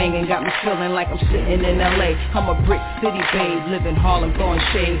 Track banging got me feeling like I'm sitting in LA. I'm a brick city babe, live in Harlem throwing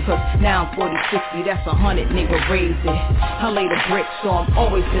shade. Cause now I'm 40-60, that's 100 nigga raised it. I lay the brick so I'm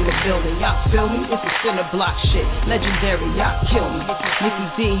always in the building. Y'all feel me? It's a center block shit. Legendary, y'all kill me. Nikki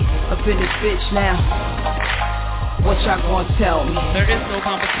D up in this bitch now. What y'all gonna tell me? There is no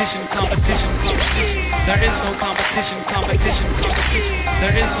competition, competition. There is no competition, competition.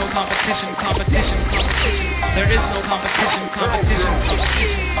 There is no competition, competition. There is no competition, competition.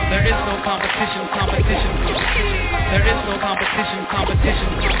 There is no competition, competition. There is no competition, competition.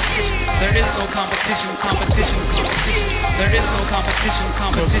 There is no competition, competition. There is no competition,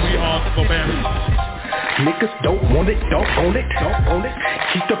 competition. Niggas don't want it, don't own it, don't own it.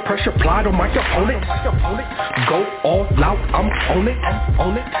 Keep the pressure applied on my opponent. Go all out, I'm on it,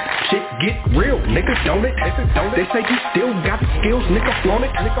 on it. Shit get real, niggas don't it. They say you still got the skills, nigga flaunt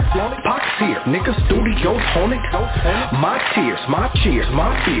it. Pox here, niggas studios haunted. My tears, my cheers,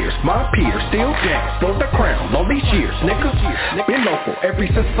 my fears, my peers still dance for the crown all these years, niggas. Been local ever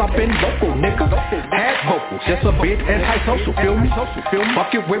since I've been local, nigga. Had vocals, just a bit anti-social, feel me?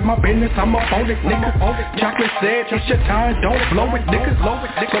 Fuck it with my business, I'm up on it, nigga. Chocolate said, it's your time, don't blow it, niggas.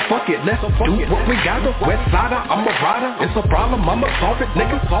 So fuck it, let's do what we gotta. West Sider, I'm a rider, it's a problem, I'ma solve it,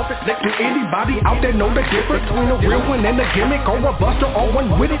 niggas. Do anybody out there know the difference between a real one and a gimmick or a buster or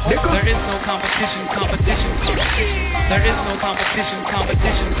one with it, nigga? There is no competition, competition. There is no competition,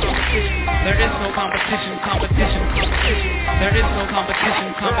 competition. There is no competition, competition. There is no competition,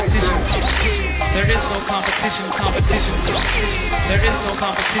 competition. There is no competition, competition. There is no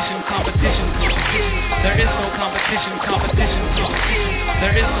competition, competition. There is no competition, competition.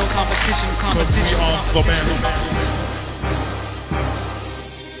 There is no competition, competition.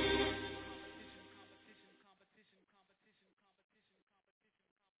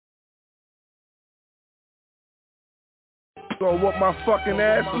 So what my fucking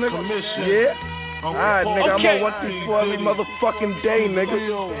ass, nigga? Yeah? Alright, nigga, I'm gonna want this for every motherfucking day,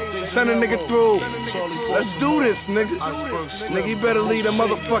 nigga. Send a nigga through. Let's do this, nigga. Nigga, you better leave the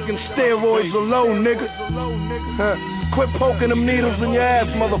motherfucking steroids alone, nigga. Huh. Quit poking them needles in your ass,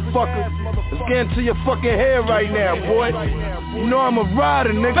 motherfucker. It's getting to your fucking hair right now, boy. You know I'm a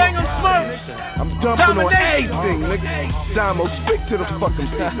rider, nigga. Bang Em Smurf. I'm dumping on everything, nigga. Damo, speak to the fucking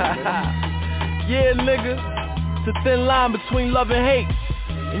people. Yeah, nigga. It's a thin line between love and hate,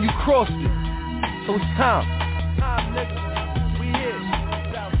 and you crossed it. So it's time. Nigga. We here.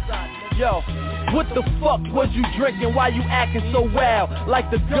 Yo, what the fuck was you drinking? Why you acting so wild? Like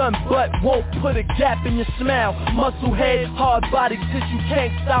the gun butt won't put a gap in your smile. Muscle head, hard body tissue,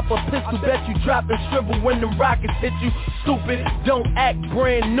 can't stop a pistol. Bet you drop and shrivel when the rockets hit you. Stupid, don't act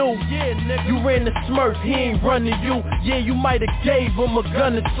brand new. Yeah, nigga. You ran the Smurf, he ain't running you. Yeah, you might have gave him a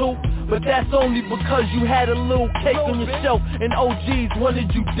gun or two, but that's only because you had a little cake on your shelf and OGs wanted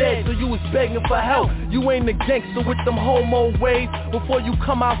you dead, so you was begging for help. You ain't a gangster with them homo ways. Before you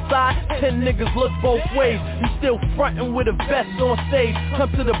come outside, 10 niggas look both ways. You still frontin' with a vest on stage. Come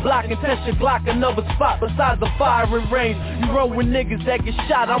to the block and test your Glock, another spot besides the firing range. You run with niggas that get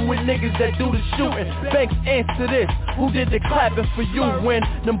shot, I'm with niggas that do the shooting. Banks answer this, who did the clapping for you when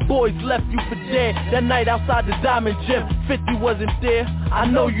them boys left you for dead? That night outside the Diamond Gym, 50 wasn't there. I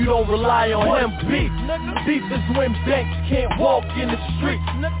know you don't rely on him. Beef is when Banks can't walk in the street.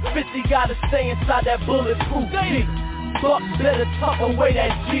 50 gotta stay inside that bulletproof Jeep. Buck better tuck away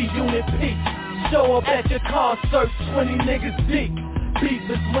that G-Unit P. Show up at your concert, 20 niggas deep. Beef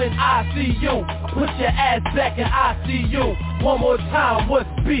is when I see you. Put your ass back in ICU. One more time, what's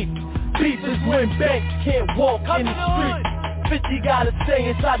beef? Beef is when Banks can't walk in the street. 50 gotta stay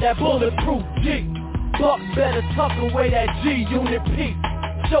inside that bulletproof Jeep. Buck better tuck away that G-Unit P.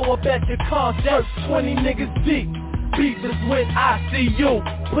 Show up at your concert, 20 niggas deep. Beef is when I see you.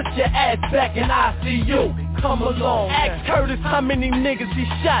 Put your ass back in ICU. Come along. Ask Curtis how many niggas he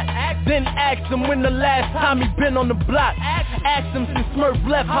shot. Then ask him when the last time he been on the block. Ask him since Smurf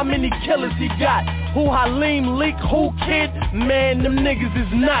left how many killers he got. Who Halim Leak, who Kid? Man, them niggas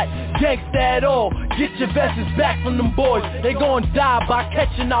is not gangsta at all. Get your vests back from them boys. They gon' die by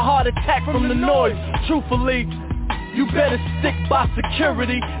catching a heart attack from the noise. Truthfully, you better stick by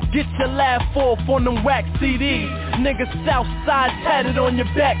security. Get your laugh off on them whack CDs. Niggas Southside tatted on your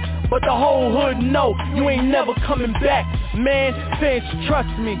back, but the whole hood know you ain't never coming back. Man, fans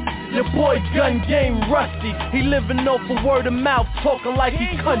trust me, your boy gun game rusty. He living off of word of mouth, talking like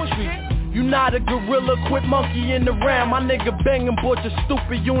he country. You not a gorilla, quit monkeying around. My nigga Bang Em bought your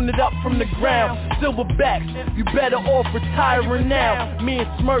stupid unit up from the ground. Silverbacks, you better off retiring now. Me and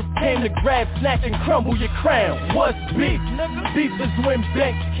Smurf came to grab, snatch and crumble your crown. What's beef? Beef is when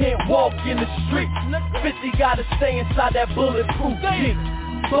Banks can't walk in the street. 50 gotta stay inside that bulletproof Jeep.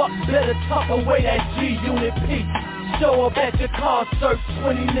 Buck better tuck away that G-Unit P. Show up at your concert,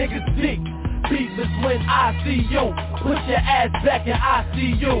 20 niggas deep. Beef is when I see you. Put your ass back in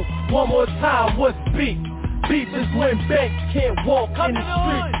ICU. One more time, what's beef? Beef is when Banks can't walk in the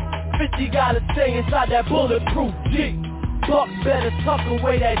street. 50 gotta stay inside that bulletproof Jeep. Buck better tuck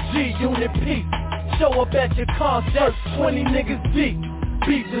away that G-Unit P. Show up at your concert, 20 niggas deep.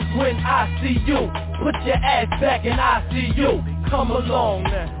 Beef is when I see you. Put your ass back in ICU. Come along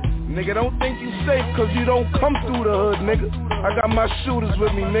now. Nigga, don't think you safe cause you don't come through the hood, nigga. I got my shooters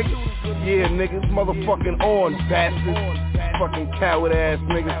with me, nigga. Yeah, nigga, it's motherfucking on, bastard. Fucking coward ass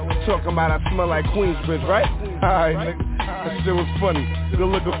nigga. Talking about I smell like Queensbridge, right? Alright, nigga. That shit was funny. Good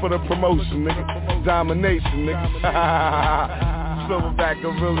looking for the promotion, nigga. Domination, nigga. Silverback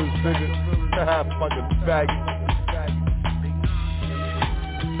gorillas, nigga. Fucking faggot.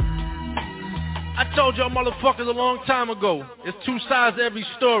 I told y'all motherfuckers a long time ago, there's two sides to every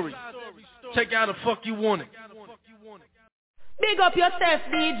story. Take out the fuck you want it. Big up yourself,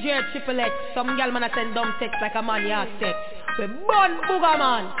 DJ Triple X. Some gal man a send dumb text like a man ya sex. We bun booger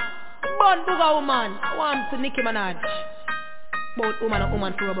man, bun booger woman. I want to Nicki Minaj. Both woman and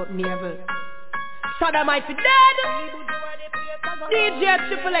woman for about navel. Sodomite fi dead. DJ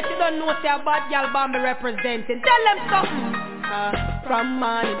Triple X, you don't know say a Dad Gal Bambi representing. Tell them something. From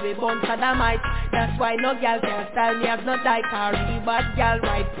morning we born sodomite. That's why no girl can style me as no die. Tarrie Bad gal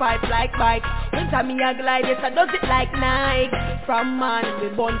ride pipe like bike. Winter me a glide, yes I does it like Nike. From morning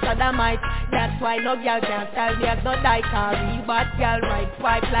we born sodomite. That's why no girl can style me as no die. Tarrie Bad gal ride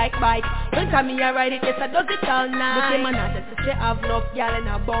pipe like bike. Winter me a ride it, yes I does it all night. The man said she have enough gal in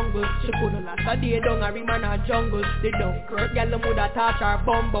a bungle. She couldn't last a day down a rim and a jungle. The dumb kirk gal them woulda touch her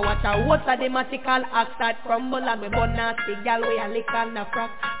bumbo. Watch her what's a dematical axe that crumble. And we born nasty gal we a lick and a frack.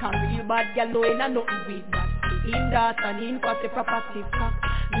 Can real bad gal know in a nothing with that. In that and in for the property cock.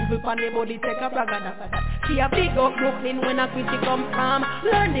 Live upon the body take a bragga da da. She a big up Brooklyn when a quit she come from.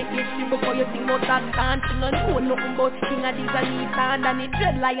 Learn the history before you think about that stand. She no know nothing about King of these and Ethan. And the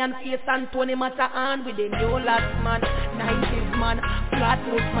dread lion face and Tony Matter on with the new last man. 90s man, flat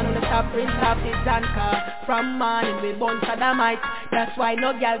roof man on the top prince of his anchor. From morning we born sodomite. That's why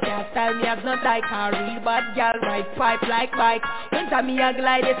no girl can style me as no die. Tarrie Bad gal ride pipe like bike. Winter me a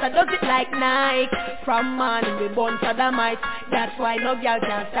glide, yes I does it like Nike. From morning we born sodomite. That's why no girl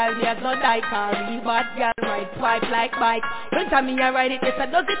can style me as no die. Tarrie Bad gal ride pipe like bike. Winter me a ride it, yes I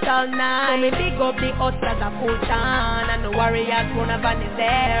does it all night. So me big up the hustlers a full time. And the warriors run a van is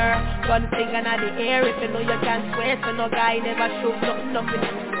there. Gun finger in the air, if you know you can swear. So no guy never shoot nothing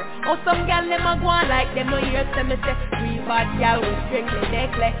in the air. Oh some gal them a go on like them no hear say me say. Real bad gal with strictly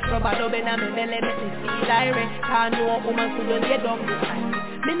necklace. Rubber dub in a me belly make me feel irate. Can't know a woman couldn't get down this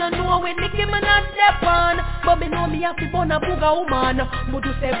time. Me no know when Nicki Minaj step on, but me know me have to burn a booga woman. But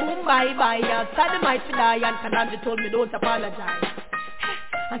to say boom bye bye, outside the might to die, and Kalamji told me don't apologize.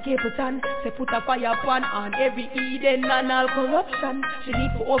 And keep it on, say put a fire pan on every Eden and all corruption. She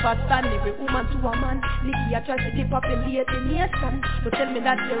need to overstand every woman to a man. Nikki, I try to depopulate the nation, but tell me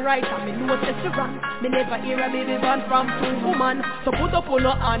that you're right and me know that you're wrong. Me never hear a baby born from two woman. So put up on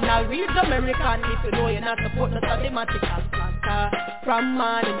her and I'll read American. If you know you're not support no mathematical planter. From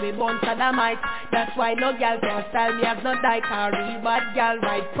man and we born sodomite. That's why no girl can style me as no diker. Real bad girl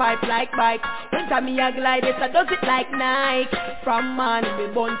ride pipe like bike. When time me a glide it, I does it like Nike. From man and we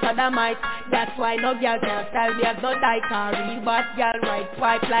born sodomite. That's why no girl can style me as no diker. Real bad girl ride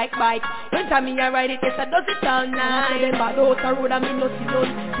pipe like bike. When time me a ride it, yes I does it all night. Say them bad out the road and me no see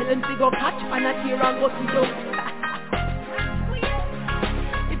none. Tell them to go catch and a tear and go see down.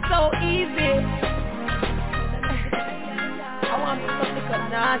 It's so easy. I want something to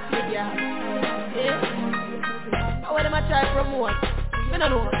nasty, yeah. Yeah. How am I try to promote? You don't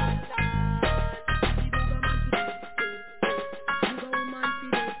know.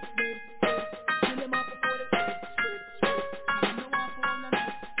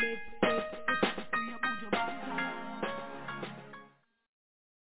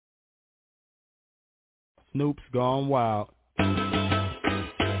 Snoop's gone wild.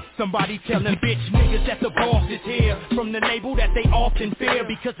 Somebody tell them bitch niggas that the boss is here. From the label that they often fear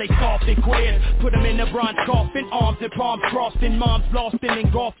because they soft and queer. Put them in a bronze coffin, arms and palms crossed and moms lost and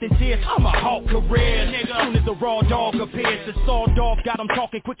engulfed in tears. I'm a hawk career, nigga. Soon as the raw dog appears, the saw dog got them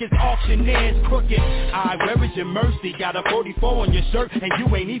talking quick as auctioneers. Crooked, where is your mercy? Got a 44 on your shirt and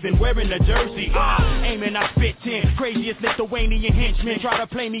you ain't even wearing a jersey. Aiming, I spit 10. Craziest Lithuanian henchmen. Try to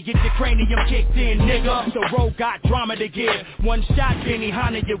play me, get your cranium kicked in, nigga. The road got drama to give. One shot, Vinny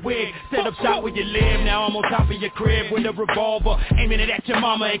Idol, your wig. Set up shop where you live, now I'm on top of your crib with a revolver, aiming it at your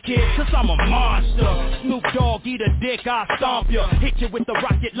mama and kids, cause I'm a monster. Snoop Dogg, eat a dick, I'll stomp ya. Hit you with the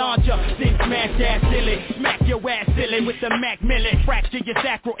rocket launcher, then smash that silly. Smack your ass silly with the Mac Millet. Fracture your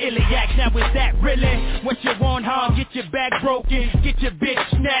sacroiliac, now is that really what you want, huh? Get your back broken, get your bitch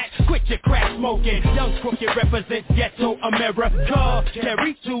snatched, quit your crack smoking. Young Crooked represents ghetto America.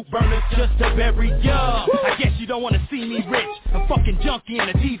 Carry 2 burners just to bury ya. I guess you don't wanna see me rich, a fucking junkie in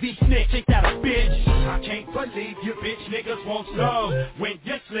a TV snitch, ain't that a bitch? I can't believe you bitch niggas won't slow. When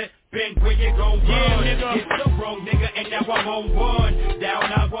you slip, been where you gon' run. Yeah, nigga. It's the wrong nigga, and now I'm on one. Down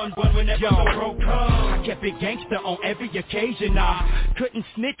 911 whenever the road comes. I kept it gangster on every occasion. I couldn't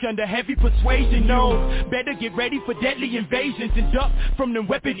snitch under heavy persuasion, no. Better get ready for deadly invasions and duck from them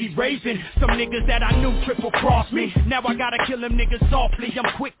weapons he's raising. Some niggas that I knew triple cross me. Now I gotta kill them niggas softly.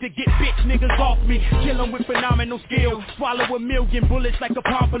 I'm quick to get bitch niggas off me. Kill them with phenomenal skill. Swallow 1,000,000 bullets like a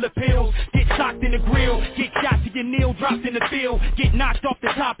palm full of pills. Get socked in the grill. Get shot to your knee, dropped in the field. Get knocked off the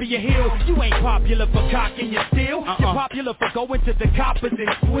top of your hill. You ain't popular for cocking your steel. You're popular for going to the coppers and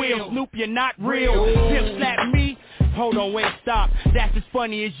squeal. Snoop, you're not real. Pimp slap me. Hold on, wait, stop. That's as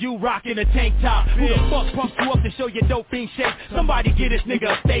funny as you rocking a tank top. Who the fuck pumps you up to show your dope fiend shape? Somebody get this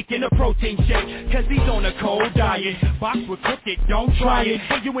nigga a steak and a protein shake, cause he's on a cold diet. Box with Crooked, don't try it.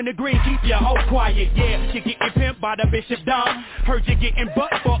 Hey, you in the green, keep your hoe quiet. Yeah, you getting pimped by the Bishop Don. Heard you getting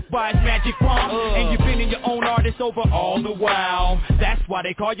butt fucked by his magic wand. And you been in your own artist over all the while. That's why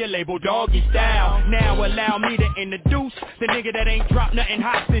they call your label Doggy Style. Now allow me to introduce the nigga that ain't dropped nothing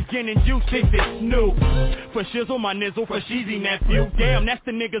hot since gin and juice. This is Snoop. For shizzle, my nizzle, for Sheezy nephew. Damn, that's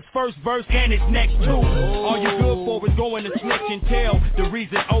the nigga's first verse and his next two. All you good for is going to snitch and tell the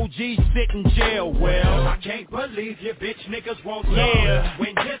reason OGs sit in jail. Well, I can't believe you bitch niggas won't know. When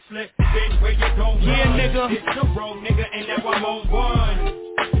you slip, bitch, where you gon' run? Nigga. It's the wrong nigga and now I'm on one.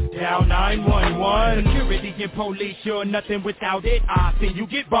 Down 911. Security and police, you're nothing without it. I see you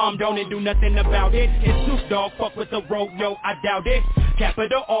get bombed, don't do nothing about it. It's Snoop Dogg, fuck with the road, yo, I doubt it.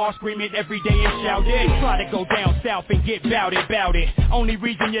 Capital R, scream it every day and shout it. Try to go down south and get bout it. Only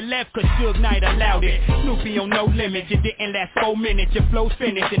reason you left cause Suge Knight allowed it. Snoopy on no limit, you didn't last 4 minutes. Your flow's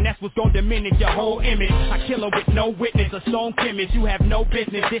finished and that's what's gonna diminish your whole image. I kill her with no witness, a song chemist. You have no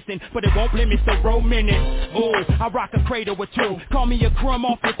business dissing, but it won't limit the road minutes. Ooh, I rock a cradle or two. Call me a crumb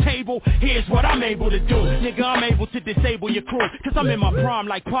off the table, here's what I'm able to do. Nigga, I'm able to disable your crew, cause I'm in my prime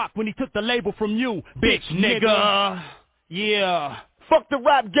like Pac when he took the label from you. Bitch, nigga. Yeah. Fuck the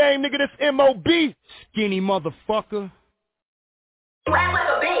rap game, nigga, this M.O.B. Skinny motherfucker. You act like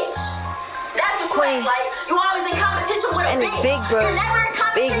a bitch. That's the queen. Like, you always in competition with a bitch. Big bro. You're never in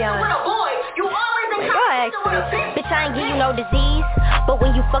competition with a boy. You always in Go ask me. Bitch, I ain't give you no disease, but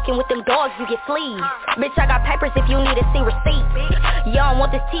when you fucking with them dogs, you get fleas. Bitch, I got papers if you need to see receipts. You don't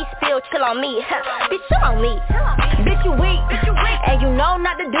want this tea spilled, chill on me. Bitch, chill on me. Bitch, you weak, and you know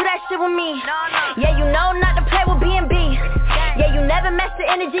not to do that shit with me. Yeah, you know not to play with B&B. Yeah, you never match the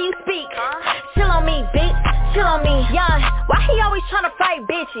energy you speak. Chill on me, bitch, chill on me. Young, why he always tryna fight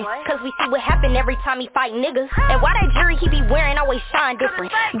bitches? Cause we see what happen every time he fight niggas. And why that jewelry he be wearing always shine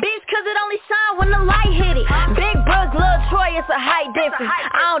different? Bitch, cause it only shine when the light hit it. Big Brooks, Lil Troy, it's a height difference.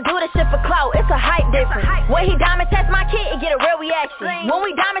 I don't do this shit for clout, it's a hype difference. When he diamond test my kid, it get a real reaction. When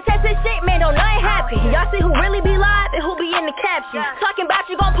we diamond test this shit, man, don't nothing happen. Y'all see who really be live and who be in the caption. Talking about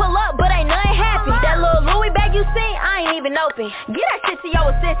you gon' pull up, but ain't nothing happy. That little Louis bag you see, I ain't even open. Get that shit to your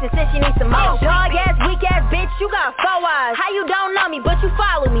assistant since you need some more. Dog ass, weak ass bitch, you got 4 eyes. How you don't know me, but you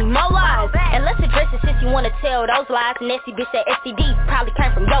follow me, more lies. And let's address it since you wanna tell those lies. Nasty bitch, that STD probably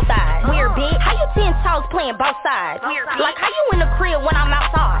came from your thighs. Weird bitch, how you 10 toes playing both sides? Like how you in the crib when I'm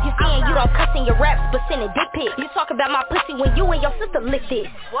outside? You saying you don't cuss in your raps, but send a dick pic. You talk about my pussy when you and your sister lick this.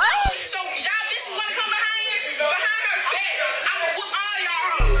 What? So y'all bitches wanna come behind her back? I'ma whoop all y'all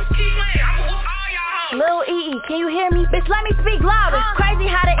hoes. Keep playing, I'ma whoop all y'all hoes. Lil E, can you hear me? Bitch, let me speak louder. Crazy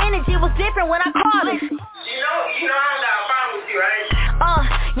how the energy was different when I called it. You know I don't got a problem with you, right?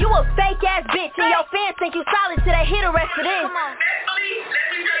 You a fake ass bitch and your fans think you solid till they hear the rest of this. Let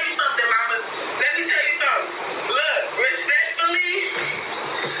me tell you something, mama. Let me tell you something. Look, respectfully,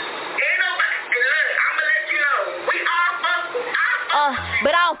 ain't nobody. Look, I'ma let you know. We all fuck with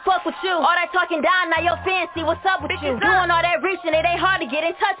but I don't fuck with you. All that talking down, now your fans see what's up with you. Doing all that reaching, it ain't hard to get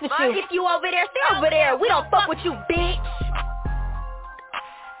in touch with you. If you over there, stay over there. We don't fuck with you, bitch.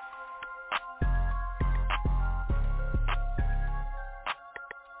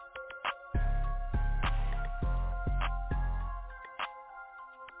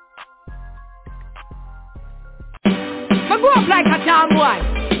 I go up like a damn boy.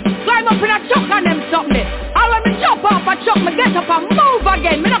 Climb up in a truck and them stop me. And when me jump off a truck, me get up and move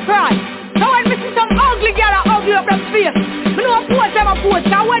again. Me not cry. So when me see some ugly girl that ugly up them face, me know a post them a post.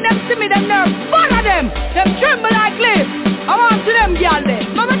 And when them see me, them nerves bother them. Them tremble like leaves. I want to them girl there.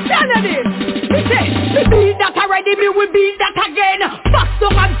 Mama tell you this. Me say, me beat that already, me will beat that again. Fuck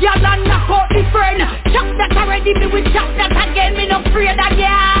some a girl and knock out the friend. Chop that already, me will chop that again. Me not afraid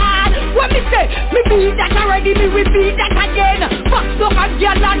again. When me say, me beat that already, me will beat that again. Fuck some a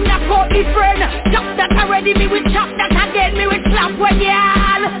girl and knock out the friend. Chop that already, me will chop that again. Me will slap when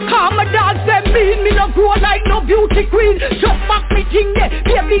girl. Come a dance them mean, me no grow like no beauty queen. Chop back me thing there,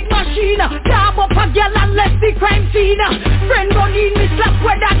 be a big machine. Dab up a girl and left the crime scene. Friend run in, me slap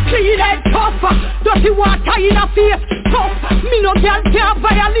where that clean head tough. Dirty water in a face, tough. Me no girl can't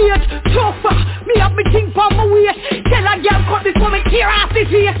violate, tough. Me have me thing for my waist. Tell a girl cut this for me tear off the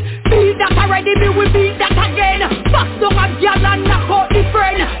face. Beat that already, me will beat that again. Fuck down a girl and knock out the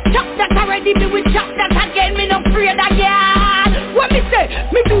friend. Chop that already, me will chop that again. Me no afraid again. When me say,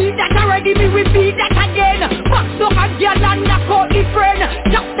 me beat that already, me will beat that again. Fuck down a girl and knock out the friend.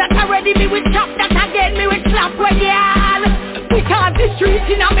 Chop that already, me will chop that again. Me will slap when girl. Because the streets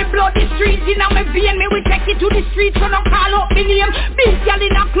in me blood, the streets in me vein. Me will take it to the streets, so don't call up me name. Big gal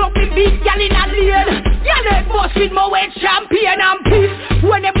in a club, me big gal in a lane. Y'all ain't boss with my weight, champion and peace.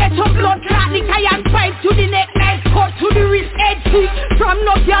 When them get some blood clot, the iron pipe to the neck, knife cut to the wrist, head teeth. From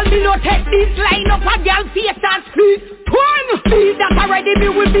no gal, me no take this line up a gal face and speak. One, beat that already, me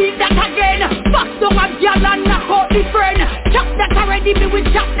will beat that again. Fuck down a gal and knock out the friend. Chop that already, me will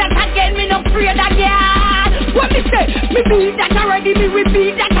chop that again. Me no afraid again. What me say? Me beat that already, me will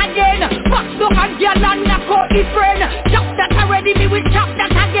beat that again. Fuck down a gal and knock out the friend. Chop that already, me will chop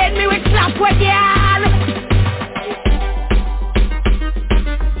that again. Me will slap with gal.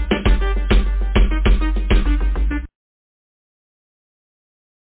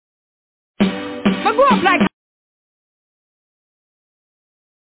 I go up like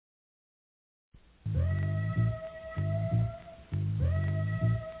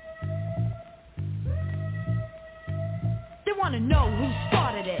they wanna know who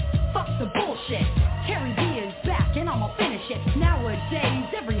started it. Fuck the bullshit. Tairrie B is back and I'ma finish it. Nowadays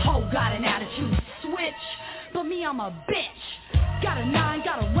every hoe got an attitude switch, but me I'm a bitch. Got a 9,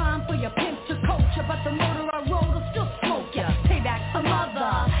 got a rhyme for your pimp to coach ya, but the motor I roll will still smoke ya. Payback's a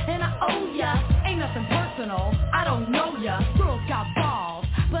mother and I owe ya. Ain't nothing personal, I don't know ya. Girls got balls,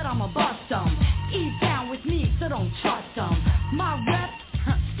 but I'ma bust them. Ease down with me, so don't trust them. My rep,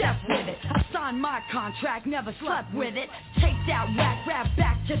 step with it. I signed my contract, never slept with it. Take that whack rap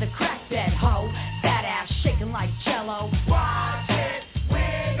back to the crack bed, ho. Fat ass shaking like jello. Watch it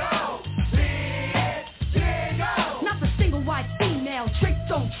wiggle, see it jiggle. Not the single white female, tricks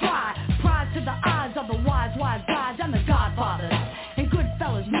don't try. Pride to the eyes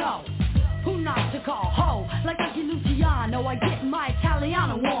call ho, like Lucky Luciano. I get my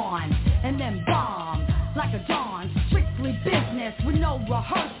Italiano on, and then bomb like a dawn. Strictly business with no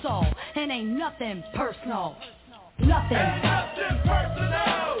rehearsal, and ain't nothing personal. Nothing. Ain't nothing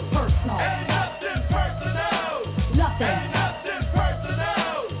personal. Personal. Ain't nothing personal. Nothing. Ain't nothing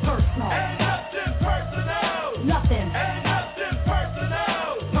personal. Personal. Ain't nothing personal. Nothing. Ain't nothing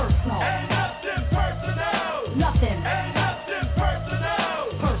personal. Personal. Ain't nothing personal. Nothing. Ain't nothing personal.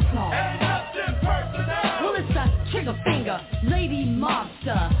 Personal. Ain't nothing personal. Well, it's a trigger finger, lady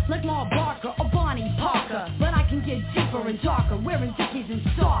mobster, like Ma Barker or Bonnie Parker. But I can get deeper and darker, wearing Dickies and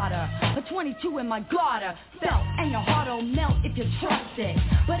starter. A 22 in my garter, felt, and your heart'll melt if you trust it.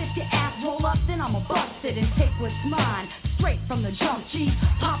 But if your ass roll up, then I'ma bust it and take what's mine, straight from the jump. G,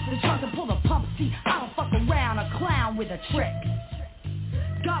 pop the trunk and pull the pump. See, I don't fuck around, a clown with a trick.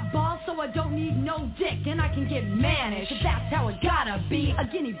 Got balls, so I don't need no dick, and I can get mannish if that's how it gotta be. A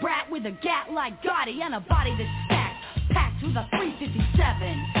guinea brat with a gat like Gotti and a body that's stacked, packed with a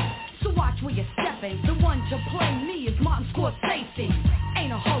 357. So watch where you're stepping. The one to play me is Martin Scorsese.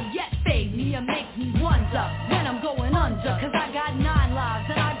 Ain't a hoe yet fade me or make me wonder when I'm going under. Cause I got 9 lives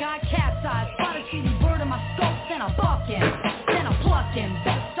and I got cat's eyes. Spot a shitty bird in my scope, then I buck him. Then I pluck him,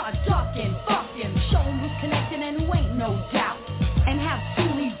 better start ducking. Fuck him, show him who's connected and who ain't, no doubt. And have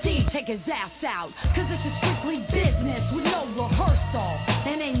Sonny D take his ass out. Cause this is strictly business with no rehearsal.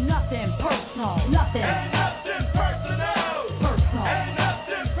 And ain't nothing personal. Nothing. Ain't nothing personal. Personal. Ain't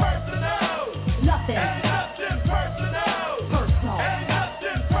nothing personal. Nothing. Ain't nothing personal. Personal. Ain't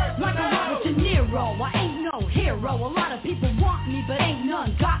nothing personal. Like a Robert De Niro, I ain't no hero. A lot of people want me, but ain't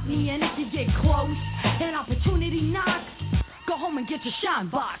none got me. And if you get close, an opportunity knocks, go home and get your shine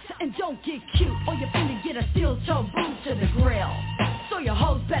box. And don't get cute, or you're finna get a steel toe boot to the grill. So your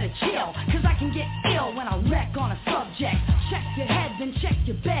hoes better chill, cause I can get ill when I wreck on a subject. Check your head, then check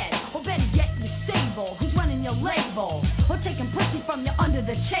your bed. Or better yet, your stable. Who's running your label? Or taking pussy from you under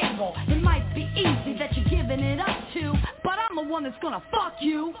the table. It might be easy that you're giving it up to, but I'm the one that's gonna fuck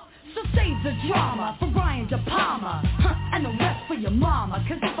you. So save the drama for Brian De Palma, and the rest for your mama.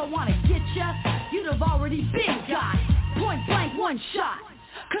 Cause if I wanna get ya, you'd have already been got. Point blank, one shot.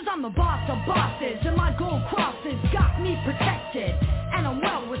 Cause I'm the boss of bosses, and my gold crosses got me protected. And I'm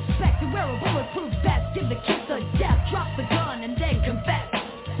well respected, wear a bulletproof vest. Give the kiss of death, drop the gun and then confess.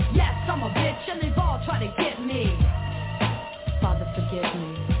 Yes, I'm a bitch and they've all tried to get me. Father, forgive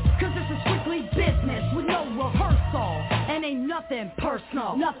me. Cause this is strictly business with no rehearsal. And ain't nothing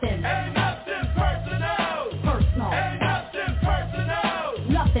personal. Nothing. Ain't nothing personal. Personal. Ain't nothing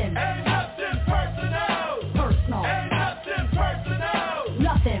personal. Nothing. Ain't nothing personal. Personal. Ain't nothing personal.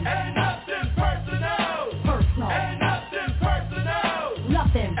 Nothing. Ain't nothing personal. Personal. Ain't nothing personal.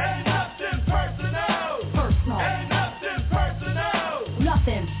 Nothing. Ain't nothing personal. Personal. Ain't nothing personal.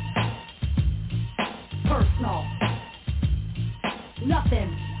 Nothing. Personal. Nothing.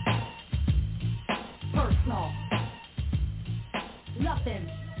 Personal. Nothing.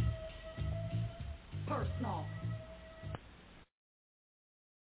 Personal.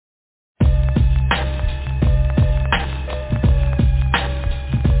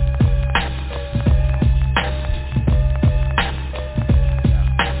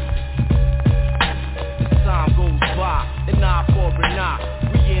 Time goes by, an eye for an eye.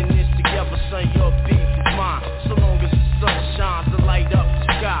 We in this together, son, your beef is mine. So long as the sun shines to light up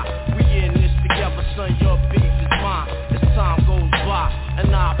the sky. We in this together, son, your beef is mine. As time goes by,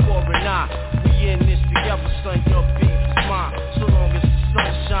 an eye for an eye. We in this together, son, your beef is mine. So long as the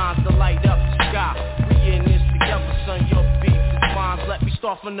sun shines to light up the sky. We in this together, son, your beef is mine. Let me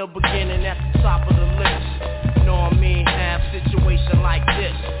start from the beginning at the top of the list. Know what I mean? Have situation like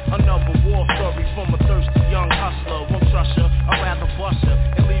this. Another war story from a thirsty young hustler. Won't trust her, I'd rather bust her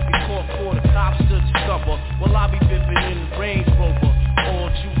and leave you caught for the cops to discover. Well, I'll be bipping in the Range Rover.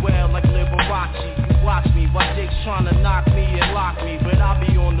 All Joel like Liberace. You watch me while Dick's trying to knock me and lock me, but I'll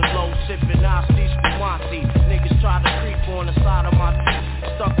be on the low sipping Asti Spumante. Niggas try to creep on the side of my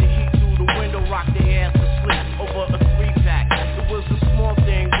teeth. Stuck the heat through the window, rock their ass to sleep over a 3-pack. It was a small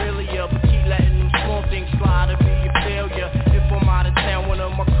thing, really, but keep letting them small things slide and be a failure. If I'm out of town, one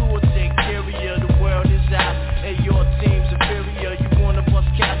of my crew will take care of you. The world is out and your team's inferior. You wanna bust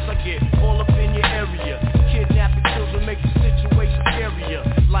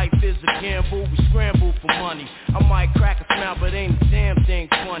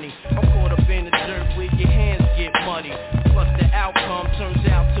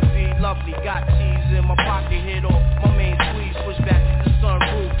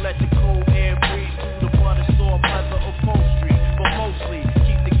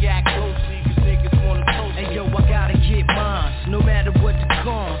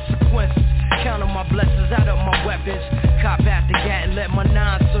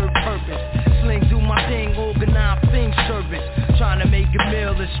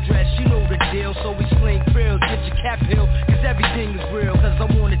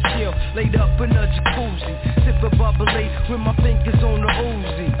myself laid up in a jacuzzi, sipping bubbly with my fingers on the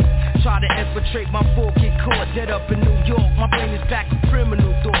Uzi. Try to infiltrate my fork, get caught dead up in New York. My brain is back with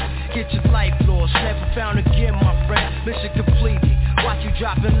criminal thoughts. Get your life lost, never found again, my friend. Mission completed. Watch you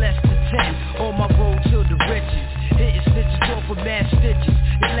dropping less than 10 on my road to the riches. Hitting snitches off with mad stitches.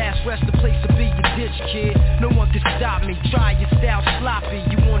 Your last rest the place to be your ditch, kid. No one can stop me. Try your style sloppy.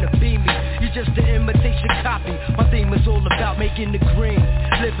 You wanna be me? You just an imitation copy. My theme is all about making the green,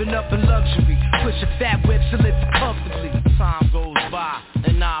 living up in luxury. Pushing fat whips to live comfortably. Time goes by,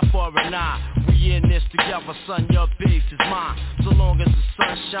 an eye for an eye. We in this together, son. Your beef is mine. So long as the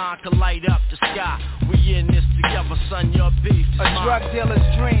sunshine can light up the sky. We in this together, son. Your beef is mine. A drug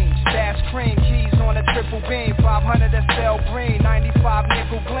dealer's dream. Stash cream, keys on a triple beam. 500 SL green, 95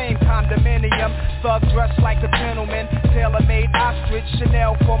 nickel gleam. Condominium, thug dressed like a gentleman. Tailor-made ostrich,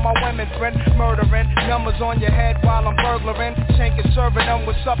 Chanel for my women friend. Murdering, numbers on your head while I'm burglaring. Shanking, serving them.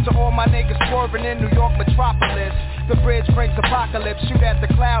 What's up to all my niggas swerving in New York metropolis? The bridge brings apocalypse. Shoot at the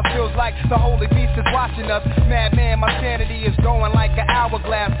clouds, feels like the holy beast is watching us. Madman, my sanity is going like an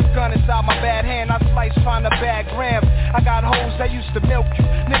hourglass. Gun inside my bad hand, I slice trying to bag grams. I got hoes that used to milk you,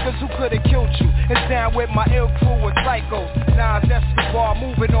 niggas who could've killed you. It's down with my ill crew of psychos. Nas Escobar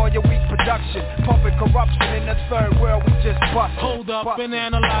moving on your weak production, pumping corruption in the third world. We just bust. Hold up and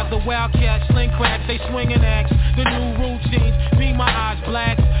analyze the wildcats, sling crack, they swinging axe. The new routines, be my eyes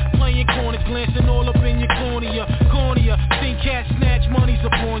black. Playing corners, glancing all up in your cornea. Seen cats snatch monies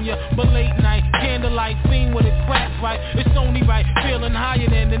upon ya. But late night, candlelight, fiend with a crack right. It's only right, feeling higher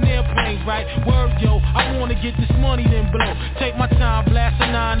than an airplane, right? Word yo, I wanna get this money then blow. Take my time, blast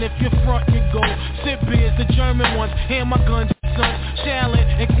a 9 if you're front you go. Sip beers, the German ones, hand my guns. Sons, Shallon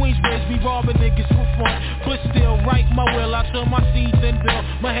and Queensbridge be robbing niggas for fun. But still, write my will, I turn my seeds and bill.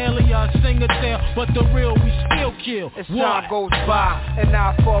 Mahalia, sing a tale, but the real we still kill. As time goes by, an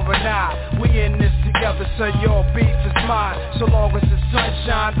eye for an eye. We in this together, so your beef is mine. So long as the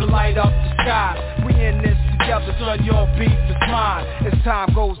sunshine to light up the sky. We in this together, so your beef is mine. As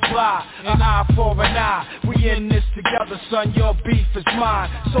time goes by, an eye for an eye. We in this together, son, your beef is mine.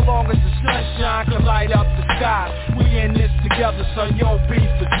 So long as the sunshine can light up the sky. We in this together, son, your beef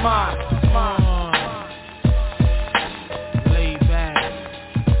is mine. Lay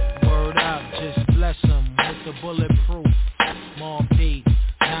back, word up, just bless them with the bulletproof. Mobb Deep,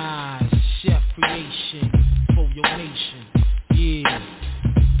 nice, chef creation for your nation, yeah.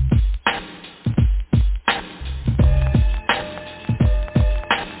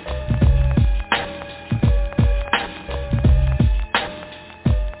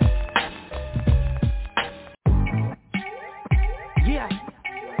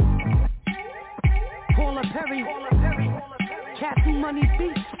 Paula Perry, Castle Money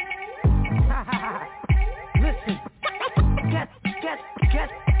Beats. Listen, guess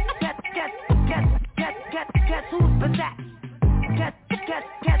who's back?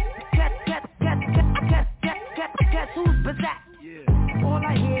 Guess who's back? All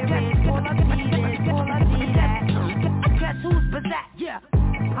I hear is all I need that. Guess who's back? Yeah,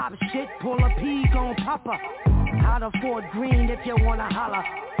 pop shit, Paula P gon' pop her. Out of Fort Greene if you wanna holler.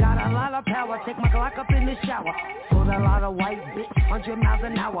 Got a lot of power, take my Glock up in the shower. Sold a lot of white bitch, 100 miles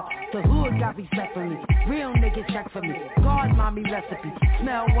an hour. The hood got respect for me, real niggas check for me. God mommy recipe,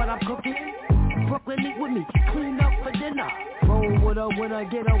 smell what I'm cooking. Brooklyn eat with me, clean up for dinner. Roll with a winner,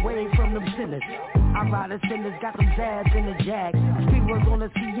 get away from them sinners. I ride the sinners, got them zads in the jag. Speed was on the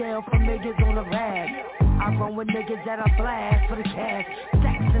CL from niggas on the rag. I run with niggas that I blast for the cash.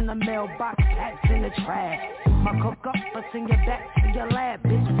 Stacks in the mailbox, packs in the trash. My cook up, I send you back to your lab,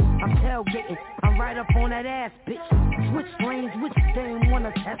 bitch. I'm tailgating, I'm right up on that ass, bitch. Switch lanes, which dame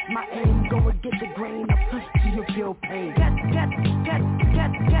wanna test my aim? Go and get the grain up to your feel pain. Guess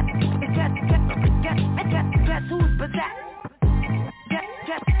who's back?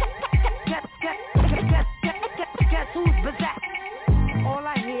 Guess who's back? All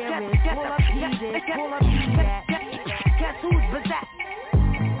I hear is pull up this, pull up that. Guess who's back?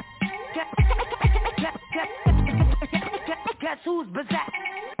 Guess who's back?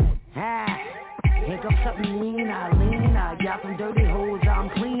 Here comes something leaner. Got some dirty hoes, I'm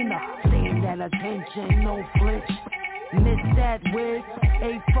cleaner. Staying at attention, no flinch. Miss that wig,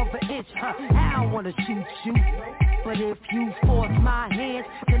 1/8 of an inch, I don't wanna shoot you. But if you force my hands,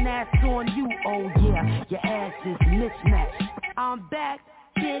 then that's on you. Oh yeah, your ass is mismatched. I'm back,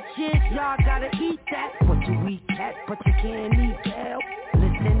 bitches, y'all gotta eat that. What you eat cat, but you can't eat hell.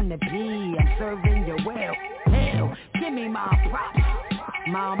 Listen to P, I'm serving you well. Hell, give me my props.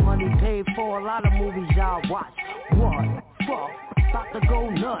 My money paid for a lot of movies y'all watch. What? Fuck, about to go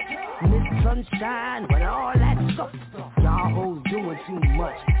nuts. Miss Sunshine with all that stuff. Y'all hoes doing too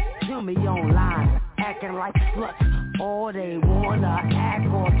much. me online, acting like sluts. Or they wanna act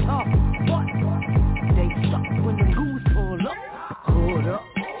all tough. What? They suck when the goose pull up. Hood up,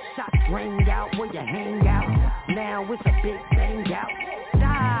 shots ring out where you hang out. Now it's a big thing out.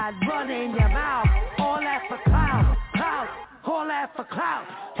 Side running your mouth, all that for clout, all that for clout.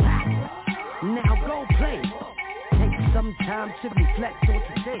 Now go play. Take some time to reflect on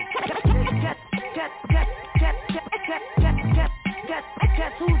today.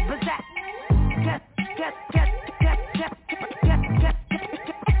 Guess who's back?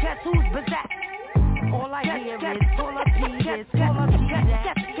 Guess who's back? All I hear is full of P is full of P.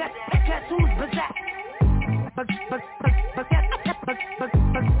 Guess who's back?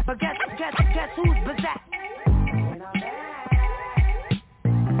 Guess who's back?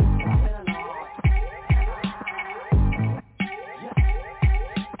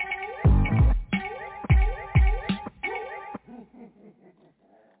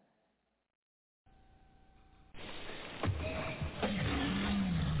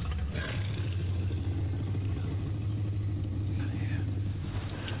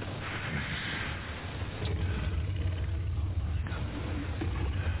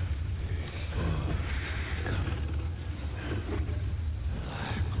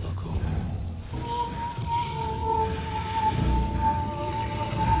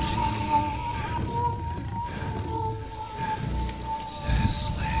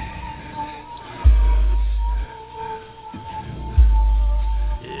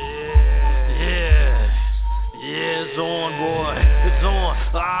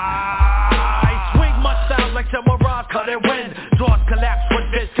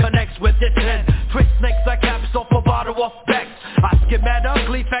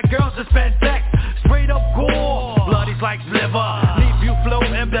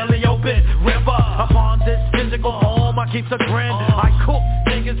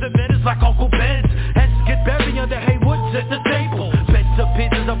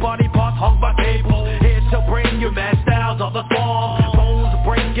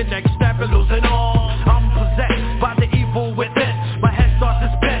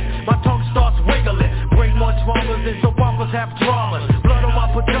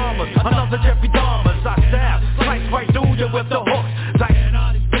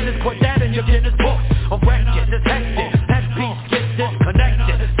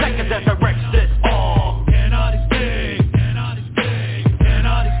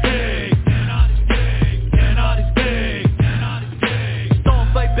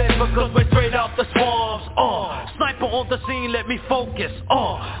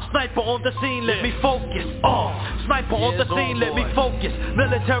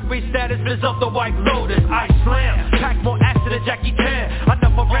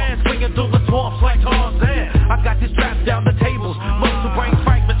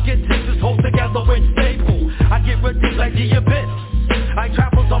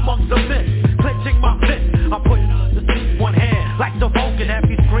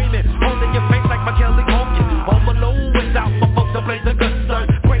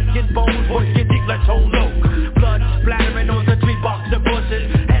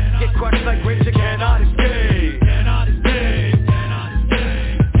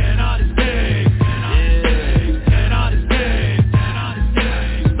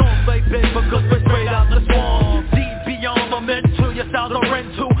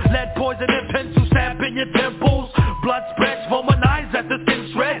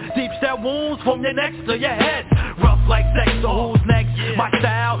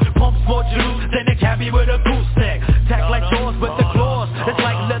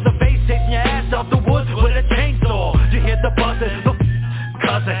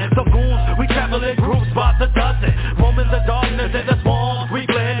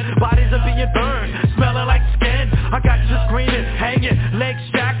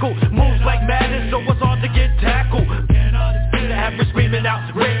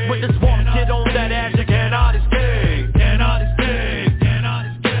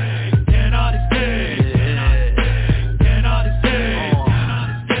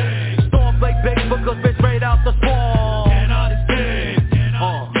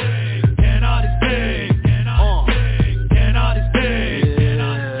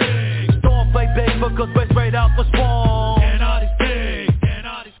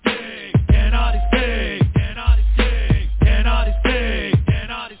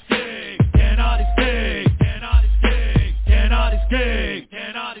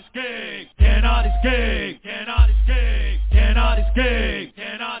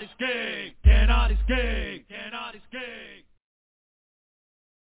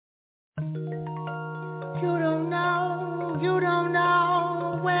 You don't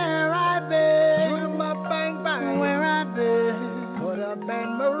know where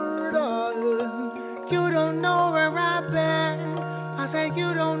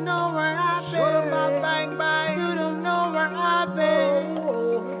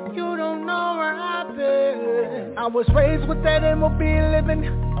I was raised with that MOB living.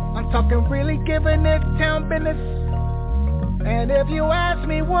 I'm talking really giving it town business. And if you ask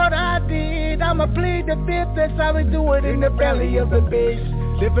me what I did, I'ma plead the fifth. That's how we do it in the belly of the beast.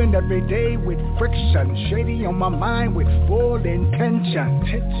 Living every day with friction, shady on my mind with full intention.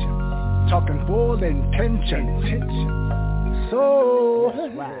 Talking full intention. So,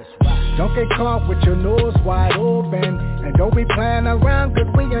 don't get caught with your nose wide open. And don't be playing around, cause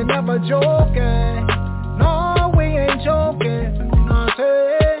we ain't never joking. No, we ain't joking. I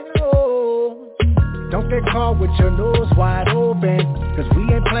say, oh. Don't get caught with your nose wide open. Cause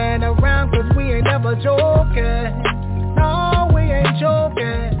we ain't playing around, cause we ain't never joking. No, we ain't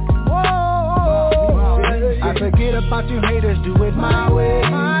joking. Whoa. I forget about you haters, do it my way.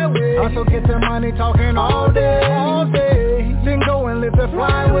 Also get the money talking all day. Then go and live the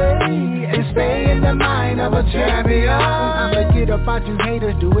flyway and stay in the mind of a champion. I forget about you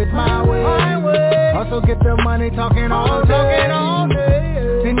haters, do it my way. Also get the money talking all day.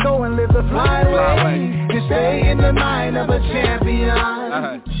 Then go and live the flyway and stay in the mind of a champion.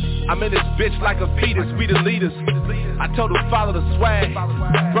 I'm in this bitch like a fetus, we the leaders. I told them follow the swag.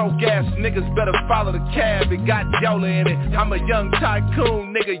 Broke ass niggas better follow the cab. It got Yola in it. I'm a young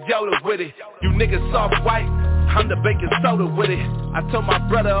tycoon, nigga Yoda with it. You niggas soft white, I'm the baking soda with it. I told my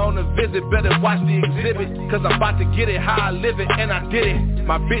brother on the visit, better watch the exhibit. Cause I'm about to get it how I live it, and I did it.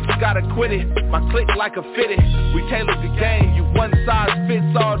 My bitch gotta quit it, my click like a fitted. We tailored the game, you one size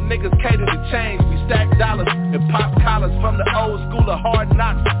fits all, niggas cater to change. We stack dollars and pop collars from the old school of hard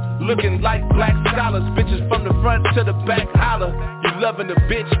knocks. Looking like black scholars, bitches from the front to the back holler. You loving the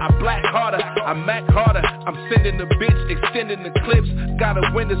bitch, I black harder, I mac harder. I'm sending the bitch, extending the clips. Gotta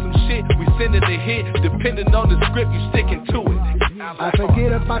win to some shit, we sending the hit. Depending on the script, you sticking to it. I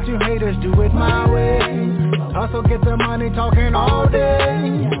forget about you haters, do it my way. Also get the money talking all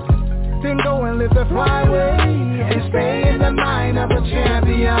day. Then go and live the flyway and stay in the mind of a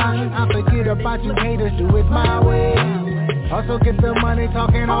champion. I forget about you haters, do it my way. Also get the money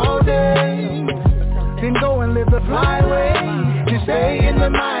talking all day. Then go and live the flyway and stay in the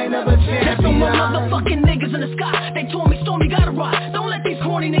mind of a champion. That's all my motherfucking niggas in the sky. They told me Stormy gotta ride. Don't let these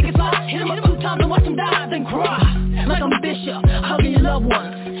corny niggas lie. Hit them up 2 times and watch them die, then cry. Like I'm Bishop, hugging your loved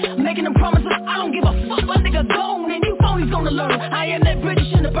ones, making them promises. I don't give a fuck, my nigga gone, and you phonies gonna learn. I am that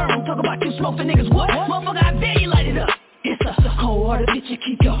British in the burn. Talk about you smoking niggas, what? Motherfucker, I dare you light it up. It's a cold-hearted bitch, you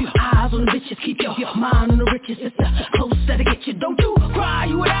keep your eyes on the bitches, keep your mind on the riches. It's a close set to get you. Don't you cry,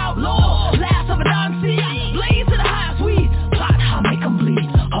 you an outlaw. Last of a dime, see, blaze to the highest weed. Plot, I make them bleed.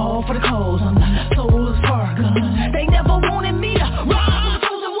 All for the cause, I'm the soul is far gun. They never wanted me to ride with the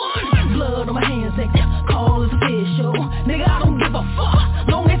chosen one. Blood on my hands, they call is official. Nigga, I don't give a fuck,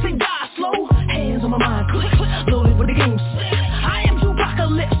 long as they die slow. Hands on my mind, click, loaded with the game set. I am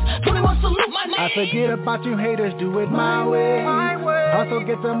Tupacalypse, 21 salute my name. I forget about you haters, do it my way. Also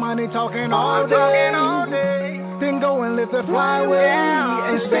get the money talking all day. Then go and live the flyway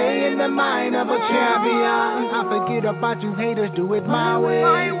and stay in the mind of a champion. I forget about you haters, do it my way.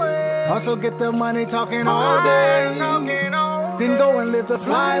 Also get the money talking all day. Then go and live the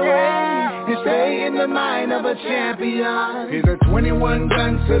flyway and stay in the mind of a champion. Here's a 21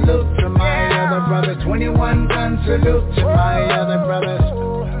 gun salute to my other brother. 21 gun salute to my other brothers.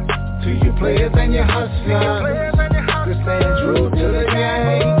 To you players and your hustlers, to staying true to the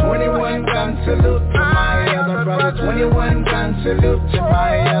game. 21 gun salute to my other brothers. 21 gun salute to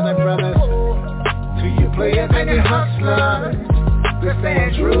my other brothers. To you players and your hustlers, to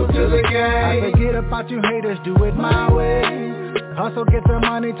staying true to the game. I forget about you haters, do it my way. Hustle, get the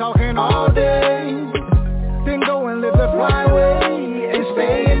money talking all day. Then go and live the flyway and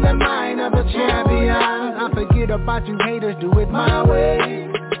stay in the mind of a champion. I forget about you haters, do it my way.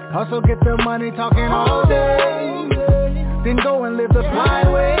 Hustle, get the money talking all day. Then go and live the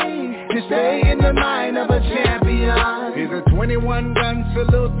flyway and stay in the mind of a champion. Here's a 21 gun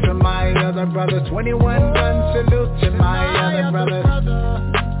salute to my other brothers. 21 gun salute to my other brothers.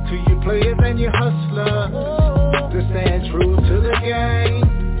 To you players and you hustlers, to stand true to the game.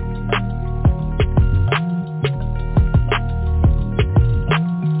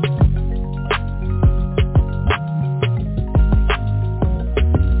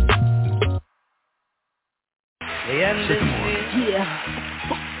 The end is near. Yeah.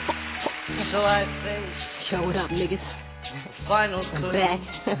 So I face. Yo, what up, niggas? Final I'm cut. back.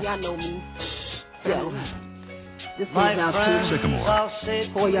 Y'all know me. Yo, this is My out friends, I'll say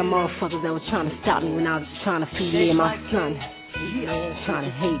to all y'all motherfuckers that was trying to stop me when I was trying to feed me and my son. Trying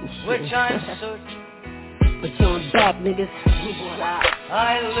to hate and shit. which I'm certain. But you're on back, niggas.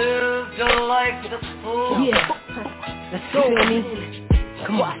 I lived a life to full. Yeah. Let's go, me.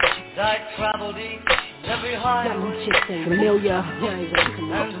 Come on. I traveled each every highway. Got new chicks in familiar.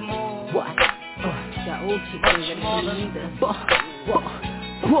 And more. What? Got old chicks ain't ready for me either.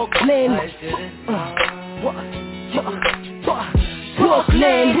 Brooklyn.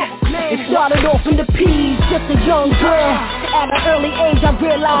 Brooklyn. It started off in the P's, just a young girl. At an early age I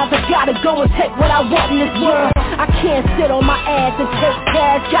realized I gotta go and take what I want in this world. I can't sit on my ass and take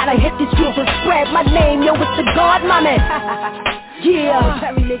cash. Gotta hit the streets and spread my name. Yo, it's the God, my man. Yeah,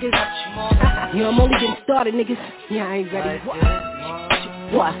 Perry niggas. Yo, I'm only getting started, niggas. Yeah, I ain't ready.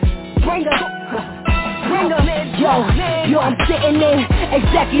 What? Bring up. Yo, I'm sitting in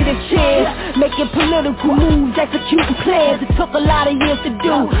executive chairs, making political moves, executing plans. It took a lot of years to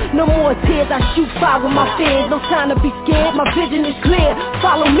do. No more tears, I shoot fire with my fears. No time to be scared, my vision is clear.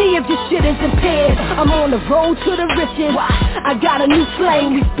 Follow me if your shit is impaired. I'm on the road to the riches. I got a new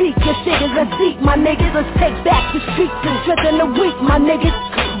flame, we speak your figures. Let's seek my niggas, let's take back the streets and strengthen the weak, my niggas.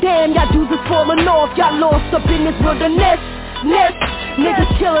 Damn, y'all dudes is falling off, y'all lost up in this wilderness.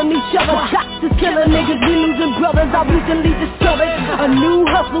 Niggas killing each other, shots is killing niggas, we losing brothers, I recently discovered a new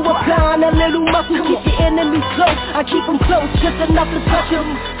hustle, applying a little muscle, keep your enemies close, I keep them close, just enough to touch them.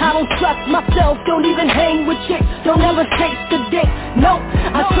 I don't trust myself, don't even hang with chicks, don't ever taste the dick, nope,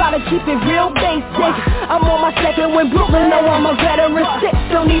 I try to keep it real basic. I'm on my second when Brooklyn know I'm a veteran, sick,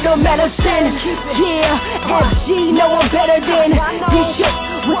 don't need no medicine. Yeah, FG know I'm better than these chicks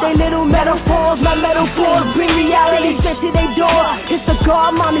with their little metaphors, my metaphors bring reality straight to their door. It's the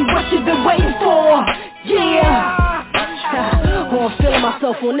God, mommy, what you been waiting for? Yeah. Oh, I'm feeling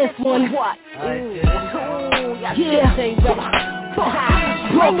myself on this one. What? Yeah.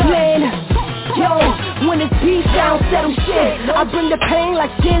 Brooklyn. Yo, when it's beat down, settle shit. I bring the pain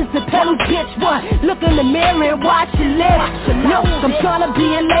like shins to pedals, bitch. What? Look in the mirror and watch your lips. No, I'm trying to be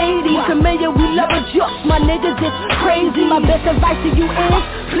a lady. Familiar, we love a joke. My niggas, it's crazy. My best advice to you is,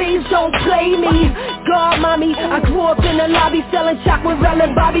 please don't play me. God, mommy, I grew up in the lobby selling chocolate,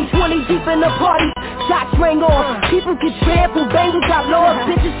 relling Bobby, 20 deep in the party. Shots rang off, people get trampled, bangles got lost.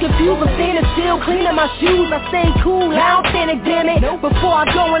 Bitches confused, I'm standing still, cleaning my shoes. I stay cool, I don't panic, damn it. Before I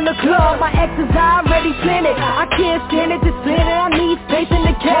go in the club, my exes I already planned it. I can't stand it, this planet. I need space in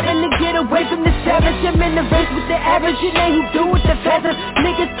the cabin to get away from the savage. I'm in the race with the average, it ain't who do with the feathers.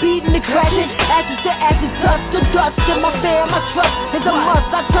 Niggas beating and crashing, ashes to ashes, dust to dust. To my fam, my trust is a must.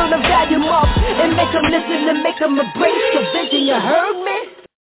 I turn the volume up and make them listen and make them embrace the vision. You heard me?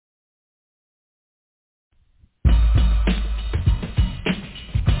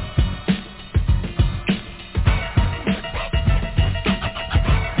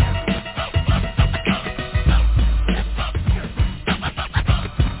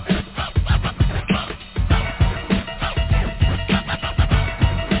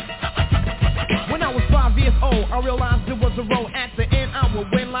 I realized there was a road at the end. I would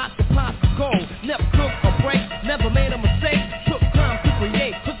win lots of pots of gold. Never took a break, never made a mistake. Took time to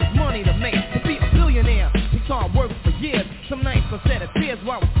create, took this money to make. To be a billionaire, it's hard work for years. Some nights I shed a tears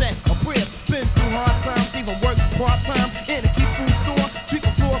while I set a prayer. Been through hard times, even worked part-time in a key food store.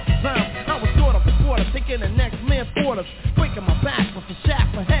 People floor for time. I was sort of a reporter, taking the next man's orders. Breaking my back with a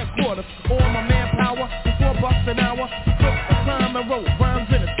shaft for headquarters. All my manpower, for $4 an hour. Took the time and wrote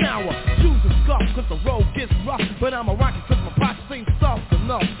rhymes in the shower. Shoes and scuffs, cause the road gets rough. But I'm a rocket cause my pockets ain't soft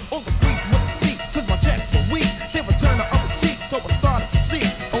enough. On the streets with the seat, cause my checks were weak. They return the upper cheek, so I started to see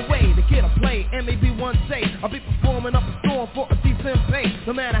a way to get a play. And maybe one day I'll be performing up a storm for a decent pay.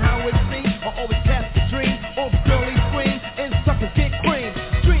 No matter how it seems, I always cast a dream. All the girlies scream and suckers get cream.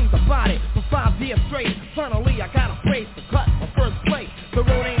 Dreamed about it for 5 years straight. Finally I got a brace to cut my first plate. The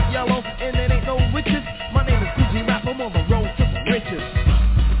road ain't yellow and it ain't no witches. My name is Gucci Rap, I'm on the road to the riches.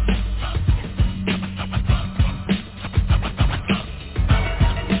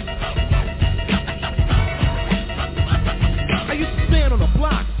 On the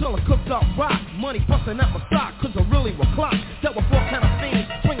block, selling cooked up rock. Money busting out my sock, cause I really was clocked. Dealt with all kind of things,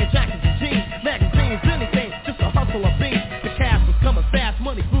 bringing jackets and jeans, magazines, anything, just a hustle of beans. The cash was coming fast,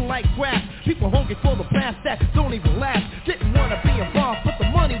 money grew like grass. People hungry for the past that don't even last. Didn't wanna be involved, but the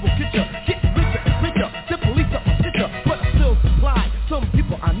money will get you. Getting richer and richer, the police up my picture, but I still supply. Some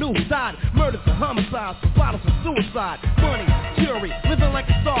people I knew who died, murders and homicides, for bottles and suicide. Money, jewelry, living like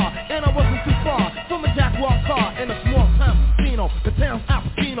a star, and I wasn't too far from a Jaguar car in a small town casino. The town's Al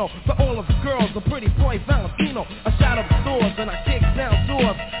Pacino, for all of the girls, a pretty boy Valentino. I shot up stores and I kicked down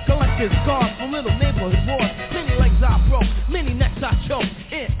doors, collected scars from little neighborhood wars. Many legs I broke, many necks I choked,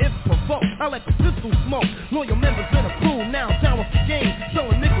 and if provoked, I let the pistol smoke. Loyal members in a crew, now down with the game,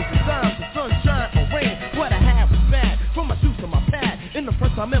 selling nickels and dimes for sunshine or rain. What I had was bad, from my shoes to my pad. In the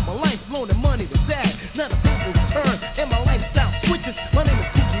first time in my life, loaning money to dad. Now the tables turn and my lifestyle switches. My name is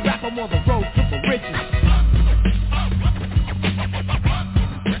Gucci Rap, I'm on the road to the riches.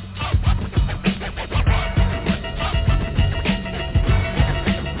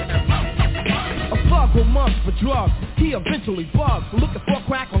 A month for drugs, he eventually bugs. Looking for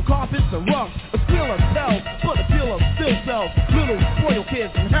crack on carpets and rugs. A stealer tells, but the dealer still sells. Little spoiled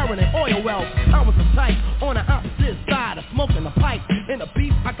kids inheriting oil wells. I was a type on the opposite side of smoking a pipe. In the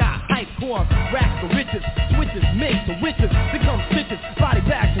beef, I got hype corn, racks for riches. Switches mix to witches, become stitches. Body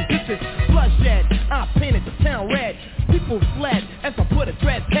bags and ditches, bloodshed. I painted the town red. People fled as I put a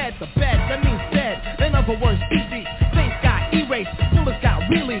dread head to bed. That means dead. In other words, easy. Things got erased, bullets got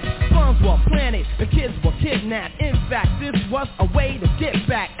released. Funds were planted, the kids were kidnapped. In fact, this was a way to get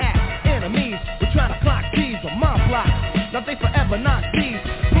back at enemies. We're trying to clock these on my block. Now they forever knock these.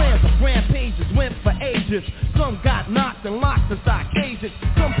 Plans of rampages went for ages. Some got knocked and locked inside cages.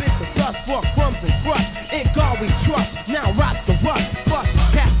 Some bit the dust for crumbs and crust. In God we trust, now rots the rust. Bust,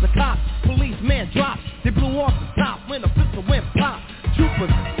 cats the cops, policeman drops. They blew off the top when the pistol went pop.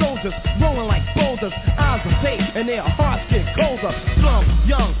 Troopers, soldiers, rolling like boulders. Eyes of tape and their hearts get colder. Some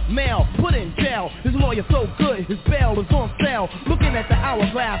young male put in jail. His lawyer so good, his bail is on sale. Looking at the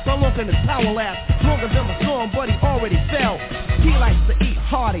hourglass, how long can his power last? Longer than a storm, but he already fell. He likes to eat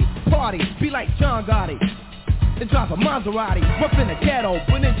hearty, party, be like John Gotti. And drive a Maserati, rough in the ghetto,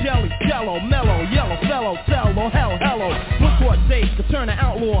 but in jelly, jello, mellow, yellow, fellow, tell, oh hell, hello. One court date could turn an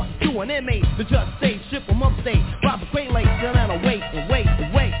outlaw to an inmate. The judge stayed, ship him upstate, rob a crate late, then I'll wait and wait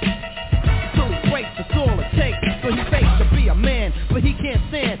and wait. Till he breaks, that's all it takes. So he fakes to be a man, but he can't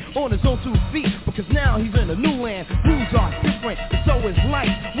stand on his own 2 feet, because now he's in a new land. Rules are different, and so is life.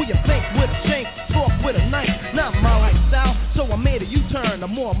 Will you think with a shank, talk with a knife? Not my lifestyle, so I made a U-turn. The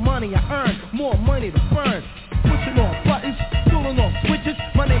more money I earn, more money to burn. Pushing on buttons, pulling on switches.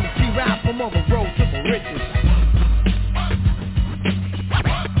 My name is G-Rap, I'm on the road to the riches.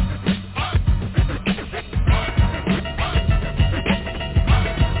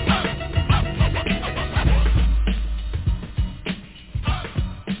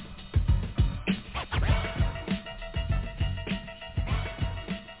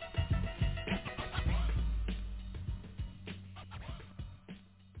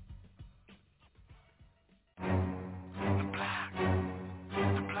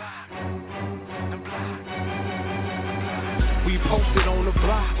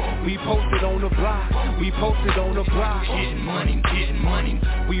 We posted on the block, we posted on the block, getting money, getting money.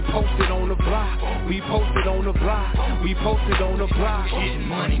 We posted on the block, we posted on the block, we posted on the block, getting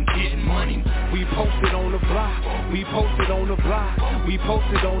money, getting money. We posted on the block, we posted on the block, we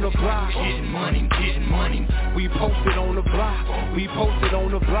posted on the block, getting money, getting money. We posted on the block, we posted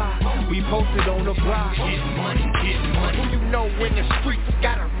on the block, we posted on the block, getting money, getting money. Who you know in the streets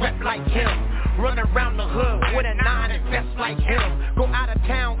got a rep like him? Run around the hood with a 9 and vest like him. Go out of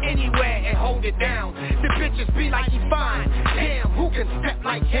town anywhere and hold it down. The bitches be like he fine. Damn, who can step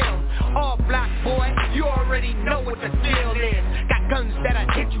like him? All black boy, you already know what the deal is. Got guns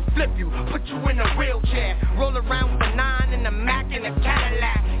that'll hit you, flip you, put you in a wheelchair. Roll around with the 9 and the Mac and the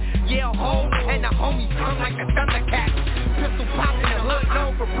Cadillac. Yeah, ho, and the homies come like the Thundercats. Pistol Pop in the hood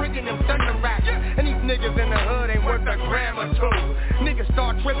known for bringing them thunder raps. And these niggas in the hood ain't worth a gram or two. Niggas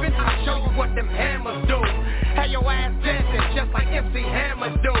start tripping, I'll show you what them hammers do. Have your ass dancing just like MC Hammer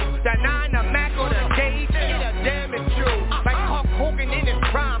do. The 9, the Mac, or the gauge, it'll damage you. Like Hulk Hogan in his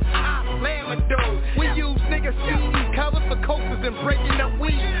prime, I slam a dude. We use niggas CD covers for coasters and breaking up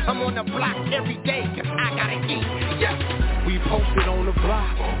weed. I'm on the block every day, cause I gotta eat. Yes. We posted on the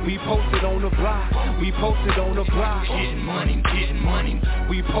block, we posted on the block, we posted on the block, getting money, getting money.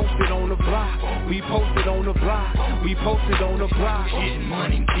 We posted on the block, we posted on the block, we posted on the block, getting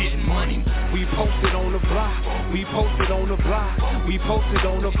money, getting money. We posted on the block, we posted on the block, we posted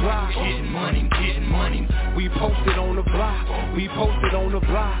on the block, getting money, getting money. We posted on the block, we posted on the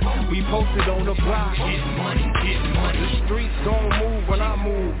block, we posted on the block, getting money, getting money. The streets gon' move when I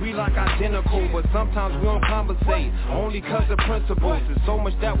move, we like identical, but sometimes we don't conversate, only cause of principles. There's so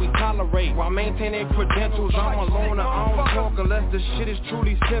much that we tolerate, while maintaining credentials. I'm alone, I don't talk unless the shit is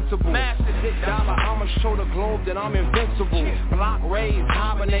truly sensible. Master hit dollar, I'ma show the globe that I'm invincible. Block raised,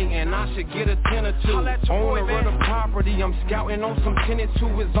 hibernating, I should get a 10 or 2. Owner of the property, I'm scouting on some tenants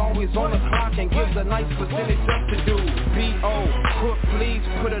who is always on the clock and gives a nice percentage up to do. B.O. Crook, please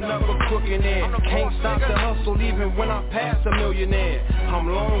put another crook in there. Can't stop the hustle even when I pass a millionaire. I'm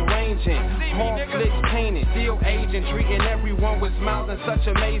long ranging, hard flicks painted, still aging, treating everyone with smiles and such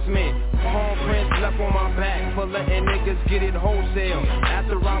amazement. Palm prints left on my back for letting niggas get it wholesale.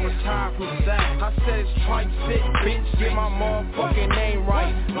 After I retired from sack, I said it's Triph Sic, bitch, get my motherfucking name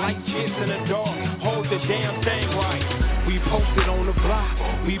right. Like kids in the dark, hold the damn thing right. We posted on the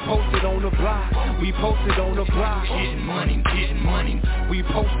block. We posted on the block. We posted on the block. Getting money, getting money. We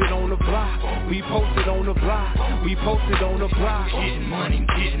posted on the block. We posted on the block. We posted on the block. Getting money,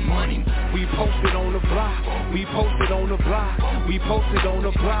 getting money. We posted on the block. We posted on the block. We posted on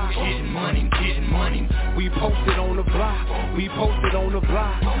the block. Getting money, getting money. We posted on the block. We posted on the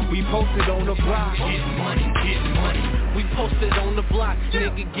block. We posted on the block. Getting money, getting money. We posted on the block,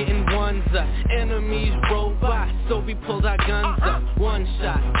 nigga getting ones up. Enemies roll by, so we pulled our guns up. 1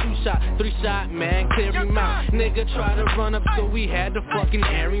 shot, 2 shot, 3 shot, man, clear him out. Nigga try to run up, so we had to fucking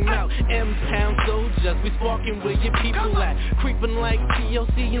air him out. M-Pound soldiers, we sparking where your people at. Creeping like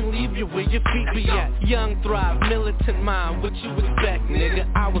TLC and leave you where your feet be at. Young thrive, militant mind, what you expect, nigga?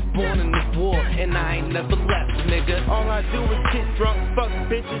 I was born in this war, and I ain't never left, nigga. All I do is get drunk, fuck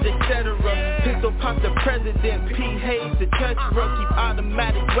bitches, etc. Pisto Pop the president, P-haze the treasurer. Keep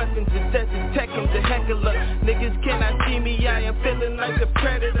automatic weapons and sessions, tech him the heckler. Niggas cannot see me, I am feeling like a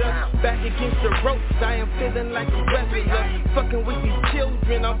predator. Back against the ropes, I am feeling like a wrestler. Fucking with these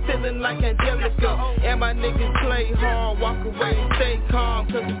children, I'm feeling like Angelica. And my niggas play hard, walk away and stay calm,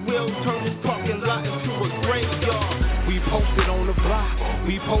 cause we'll turn this parking lot into a graveyard. We posted on the block.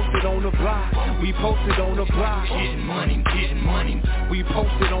 We posted on the block. We posted on the block. Getting money, getting money. We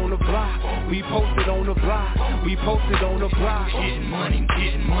posted on the block. We posted on the block. We posted on the block. Getting money,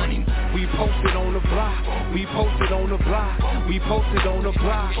 getting money. We posted on the block. We posted on the block. We posted on the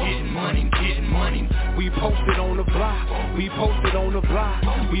block. Getting money, getting money. We posted on the block. We posted on the block.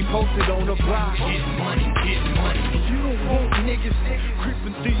 We posted on the block. Getting money, getting money. You don't want niggas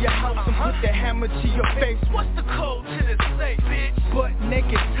creeping through your house and put the hammer to your face. What's the code to the safe, bitch? Butt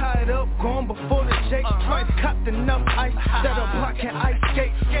naked, tied up, gone before the Jake strikes. Copped enough ice that a block can ice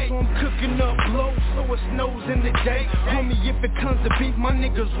skate. So I'm cooking up blow so it snows in the day. Homie, if it comes to beef, my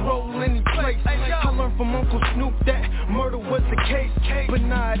niggas roll any place. I learned from Uncle Snoop that murder was the case, but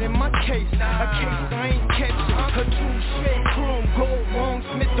not in my case. A case I ain't catching. A 2-shade chrome gold, long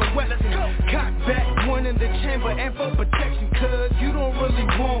Smith & Wesson. Cock back, one in the chamber and for protection, cause you don't really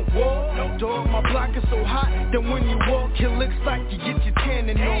want war. No dog, my block is so hot that when you walk, it looks like you get your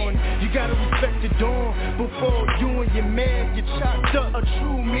tanning on. You gotta respect the dawn before you and your man get chopped up. A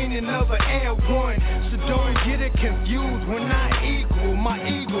true meaning of an and one. So don't get it confused when I equal my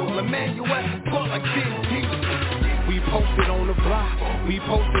equal. Emmanuel, part like Big D. We posted on the block. We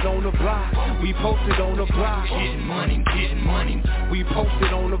posted on the block. We posted on the block. Getting money, getting money. We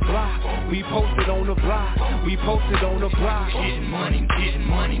posted on the block. We posted on the block. We posted on the block. Getting money, getting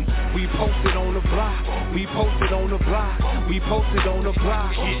money. We posted on the block. We posted on the block. We posted on the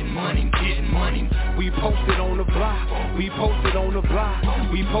block. Getting money, getting money. We posted on the block. We posted on the block.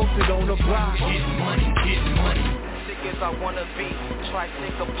 We posted on the block. Getting money, getting money. Sick as I wanna be, try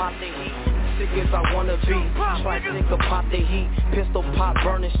sick or pop the heat. Sick as I wanna be, try sick or pop the heat. Pisto Pop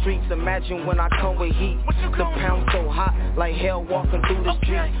burning streets, imagine when I come with heat. The pound so hot, like hell walking through the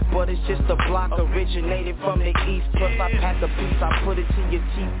streets. But it's just a block, originated from the east. Plus I pack a piece, I put it to your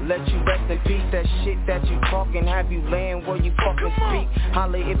teeth. Let you rest in peace, that shit that you talking, have you laying where you fucking speak.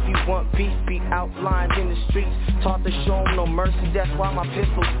 Holla if you want peace, be outlined in the streets. Taught to show 'em no mercy, that's why my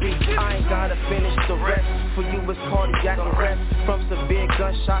pistol speaks. I ain't gotta finish the rest, for you it's cardiac arrest. From severe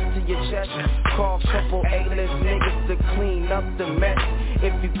gunshot to your chest. Call couple A-list niggas to clean up the mess.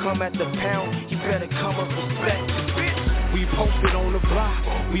 If you come at the pound, you better come with respect. We posted on the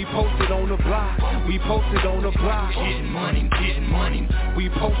block. We posted on the block. We posted on the block. Getting money, getting money. We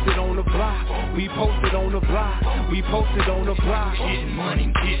posted on the block. We posted on the block. We posted on the block. Getting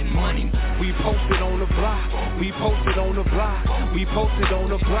money, getting money. We posted on the block. We posted on the block. We posted on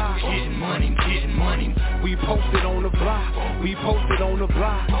the block. Getting money, getting money. We posted on the block. We posted on the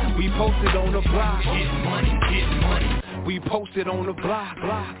block. We posted on the block. Getting money, getting money. We posted on the block.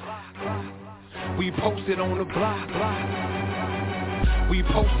 We posted on the block. We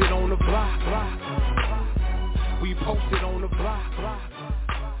posted on the block. We posted on the block.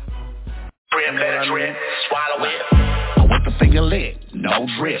 Trip, let it trip, swallow it. I whip the finger lit, no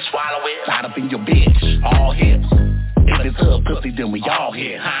drip. Swallow it. Slide up in your bitch, all hips. If it's hood pussy, then we all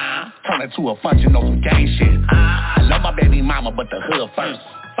hit. Turn it to a function on some gang shit. I love my baby mama, but the hood first.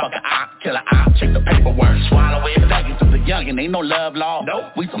 Fuck a op, kill a op, check the paperwork. Swallow it. Thank to the youngin', ain't no love law.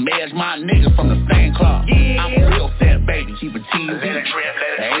 Nope. We some edge my niggas from the same club. Yeah. I'm a real sad baby, keep it cheesy. It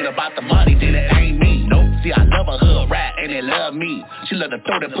ain't about the money, then it ain't me. Nope. See, I love a hood rat, and they love me. She love to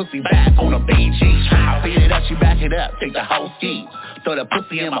throw that pussy back on a BG. I beat it up, she back it up, take the whole ski. Throw that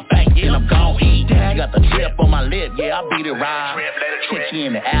pussy in my face, and I'm gon' eat. You got the drip on my lip, yeah, I beat it right. Kick you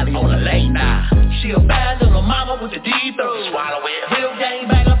in the alley on a late night. She a bad little mama with the D throat. Swallow it. Real gang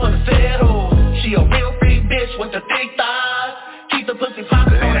banger for the settle. She a real freak bitch with the thick thighs. Keep the pussy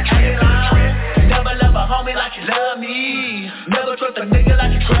poppin' on the A-line. Never love a homie like you love me. Never trust a nigga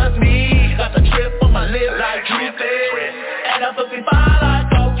like you trust me. Got the trip on my lip like Triph Sic. And a pussy fire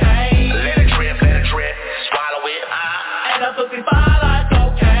like cocaine. Let it drip, swallow it. And a pussy fire like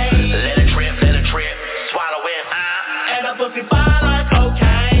cocaine. Let it drip, swallow it. And a pussy fire like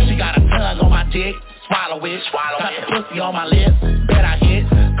cocaine. She got a tongue on my dick, swallow it. Got the pussy on my lips, bet I hit.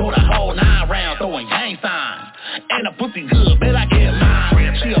 Go the whole 9 rounds, throwing gang signs. And the pussy good, bet I get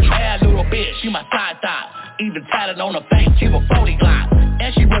mine. She a bad little bitch, she my side thought. Even tatted on her face, she a 40 Glock.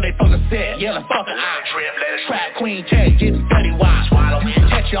 And she really from the set, yelling fuck her eye. Trap queen J, getting 30 watts.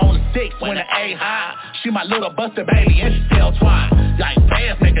 Catch you on the 6 when the A high. She my little buster baby and she tell twice. Like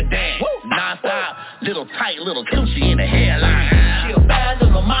fast make a dance, non-stop. Little tight, little coochie in the hairline. She a bad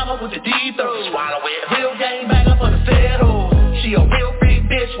little mama with the D throat. Swallow it. Real gang banger for the settle. She a real freak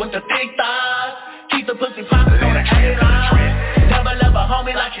bitch with the thick thighs. Keep the pussy poppin' on the A-line. Never love a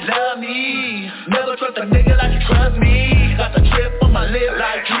homie like you love me. Never trust a nigga like you trust me. Got the trip on my lip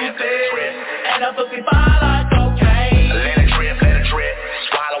like Triph Sic. And a pussy fire like cocaine. Let it drip,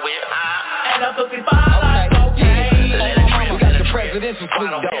 swallow it. And a pussy fire like cocaine. Let it drip, we got the presidential suite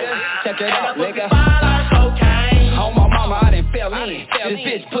though. Check it out, nigga. On my mama, I done fell in. This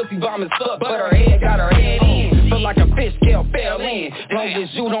bitch pussy bomb as fuck, but her head got her head in. Feel like a fish scale fell in. Long as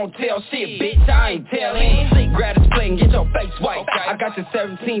you don't tell shit, bitch, I ain't telling. Grab this plate and get your face white. I got your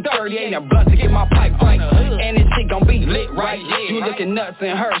 1738 and blunt to get my pipe right. And this shit gon' be lit right. You looking nuts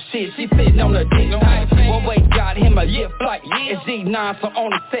in her shit, she fitting on the dick tight. One way got him a year flight. It's G9, so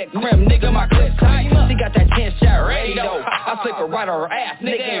on the set, grim nigga, my clip tight. She got that 10-shot radio. I slip her right on her ass,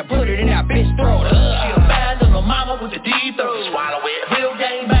 nigga, and put it in that bitch throat. She a bad little mama with the D throat. Swallow it. Real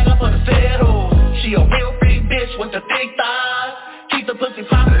gang banger for the settle. She a real freak bitch with the thick thighs. Keep the pussy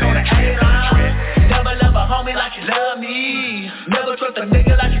poppin' on the A-line. Never love a homie like you love me. Never trust a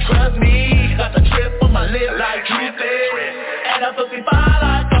nigga like you trust me. Got the trip on my lip like Triph Sic. And a pussy fire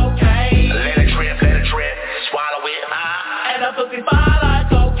like cocaine. Let it drip, swallow it. And a pussy fire like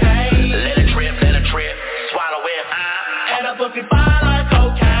cocaine. Let it drip, swallow it. And a pussy fire like cocaine.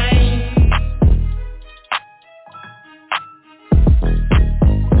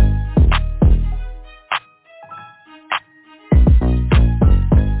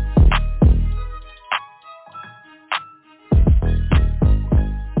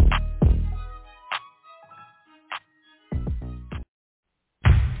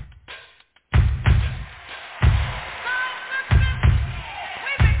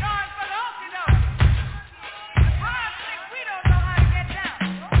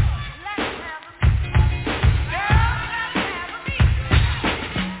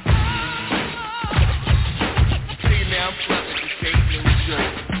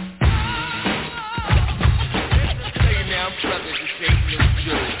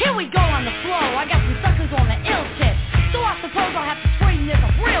 Here we go on the flow. I got some suckers on the ill tip. So I suppose I'll have to straighten this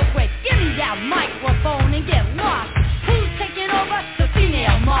up real quick. Give me that microphone and get lost. Who's taking over? The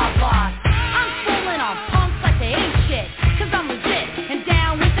female mob boss. I'm fooling on punks like they ain't shit. Cause I'm legit and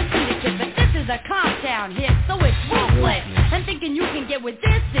down with the syndicate. But this is a calm down hit, so it's ruthless. And thinking you can get with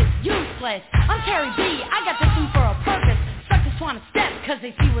this is useless. I'm Tairrie B, I got this one for a purpose. Suckers wanna step cause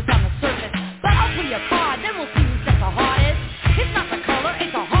they see what's on the surface. But I'll pull your card, then we'll see who steps the hardest. It's not the color,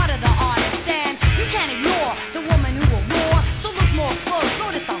 it's the heart of the artist. And you can't ignore the woman who will roar. So look more close,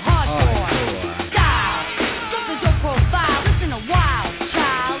 notice the hardcore style. Look at your profile, listen a while,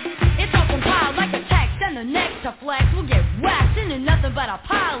 child. It's all compiled like a text, and the next to flex will get waxed into nothing but a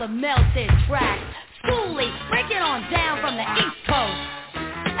pile of melted tracks. Schooly, break it on down from the East Coast,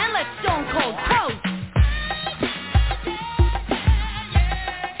 and let's stone cold toast.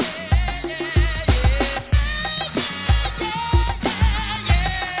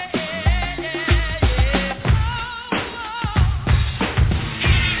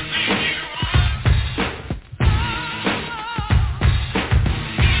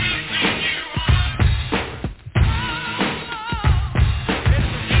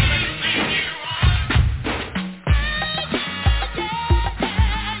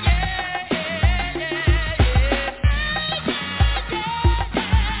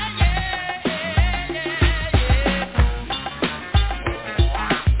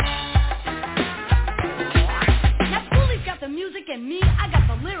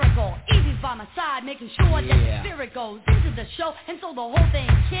 Making sure that the spirit goes into the show, and so the whole thing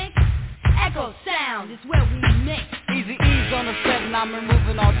kicks. Echo sound is where we mix. Eazy-E's on the set and I'm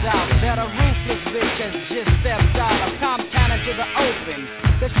removing all doubt that a ruthless bitch has just stepped out of Compton into the open.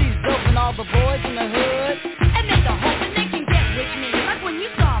 That she's doping all the boys in the hood. And make the hoping they can get with me, like when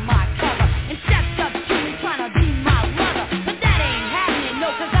you saw my cover and stepped up to me trying to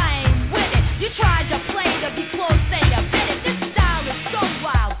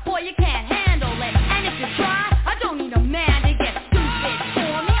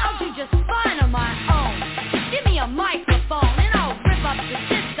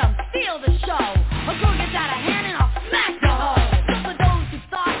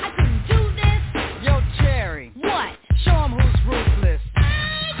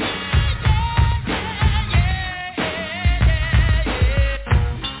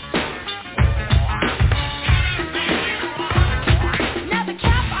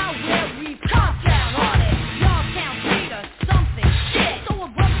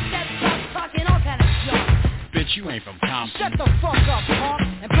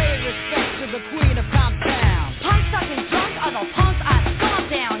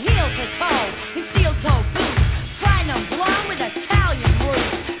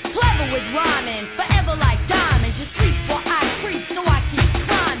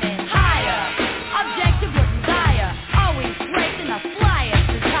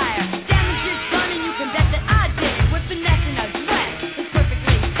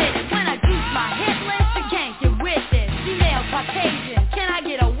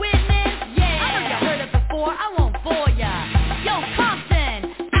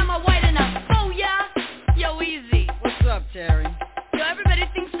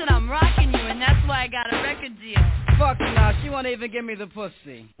even give me the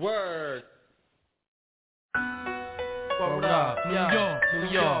pussy. Word. What up? New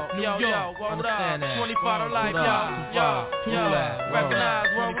York, what up? 25 to life, yo,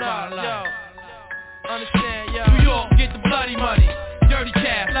 recognize, what up, yo. Understand, yo. New York, get the bloody money. Dirty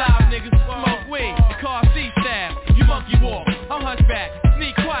cash, live niggas, smoke weed, car seat staff. You monkey walk, I'm hunchback,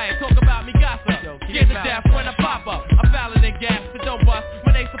 sneak quiet, talk about me gossip. Get the death when I pop up. I'm fouler than gas, but don't bust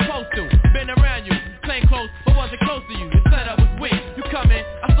when they supposed to. Been around you, plain close, but wasn't close to you. The setup was weak. You come in,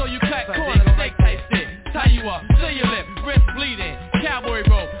 I saw you cut corners, steak type shit. Tie you up, seal your lip, wrist bleeding. Cowboy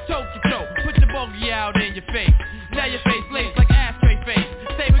rope, choke your throat, put your bogey out in your face. Now your face lays like ashtray face.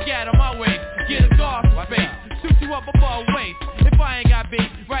 Stay with gat on my waist, get a guard for space. Shoot you up above waist. If I ain't got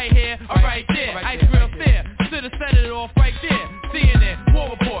beat, right here or right there. Ice real fair, should've set it off right there. CNN,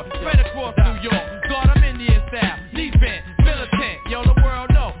 war report, spread across New York. God, I'm Indian style, knees bent, militant. Yo, the world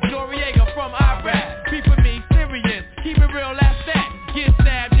know, Noreaga from Iraq. Keep with me, serious, keep it real, that's that. Get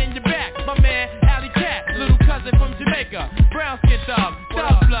stabbed in your back, my man, Alley Cat, little cousin from Jamaica. Brown skin thug,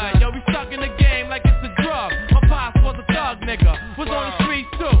 thug blood, yo, we stuck in the game like it's a drug. My pops was a thug nigga, was on the streets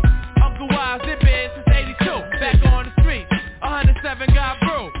too. Uncle Wise, it been since 82, back on the streets. 107 got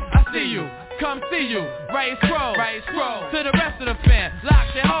brew, I see you, come see you. Right scroll, to the rest of the fam. Lock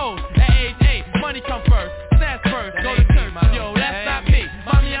their hoes at age 8, money come first, snatch first, go to church. Yo, that's not me,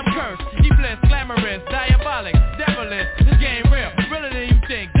 mommy I'm cursed. Evil, glamorous, diabolic, devilish. This game real, realer than you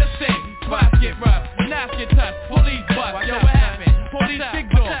think. Just think, spots get rough, knives get touched, police bust. Yo, what happened? Police big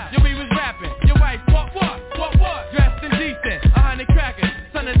door, yo, we was rapping. Your wife, what? Dressed indecent, 100 crackers,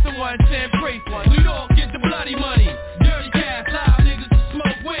 son of someone 10 priests. New York, get the bloody money. Dirty cash, live niggas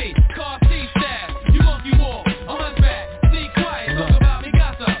smoke weed, car seat staff. You monkey walk, on his back, sneak quiet, talk about me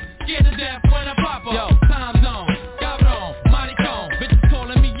gossip. Scared to death when I pop up. Yo, time zone, got it on, money cone. Bitches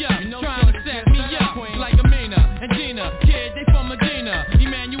calling me up, trying to set me up. Like Amina and Gina,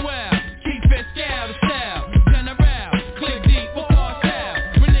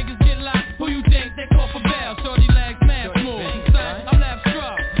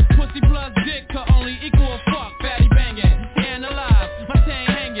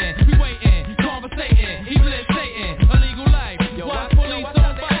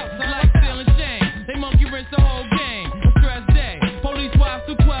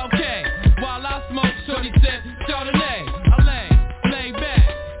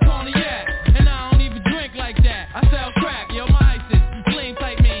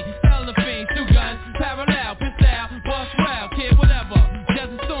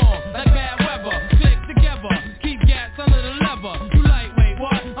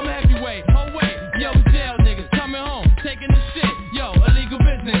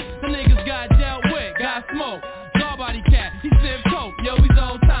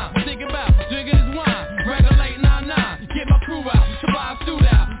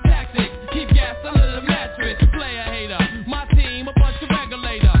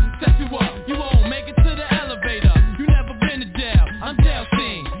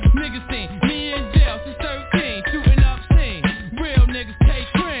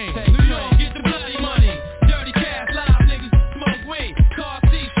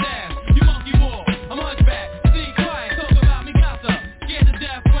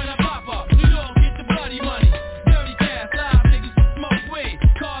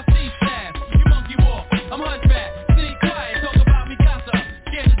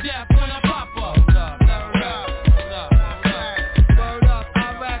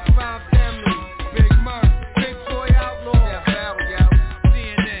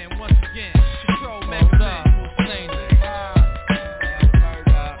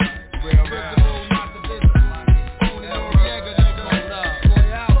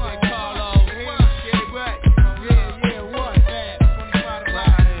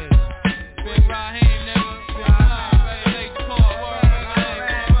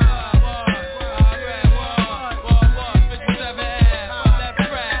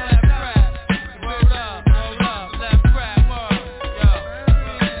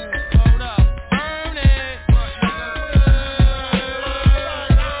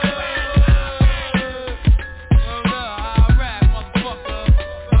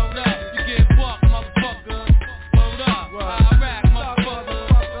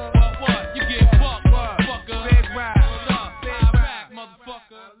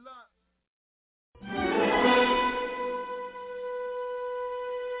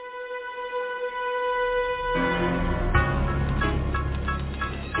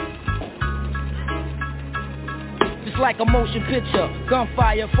 like a motion picture.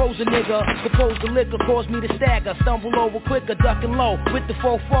 Gunfire, froze a nigga. Proposed the liquor, caused me to stagger. Stumble over quicker, ducking low. With the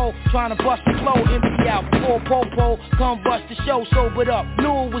fofo, trying to bust the flow. Empty out, before popo. Come bust the show, sobered up.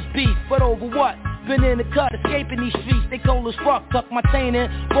 Knew it was beef, but over what? Been in the cut, escaping these streets. They cold as fuck, tuck my chain in.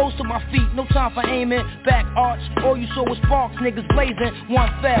 Rose to my feet, no time for aiming. Back arch, all you saw was sparks. Niggas blazing, one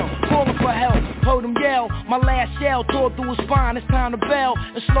fell. Calling for help, heard him yell. My last shell tore through his spine. It's time to bail.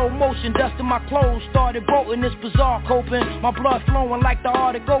 In slow motion, dusting my clothes. Started bolting this bizarre coping. My blood flowing like the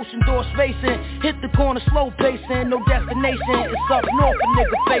Arctic Ocean. Doors facing, hit the corner slow pacing. No destination, it's up north a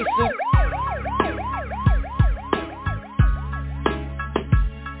nigga facing.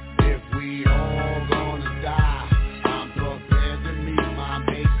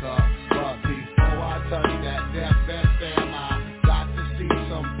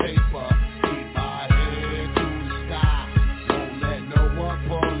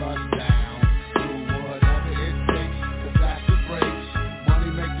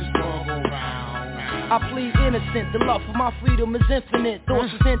 I plead innocent, the love for my freedom is infinite.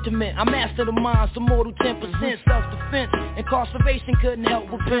 Thoughts is intimate, I master the mind, some mortal 10%. Self-defense, incarceration couldn't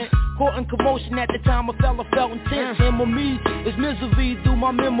help repent. Caught in commotion at the time a fella felt intense. And with me is misery through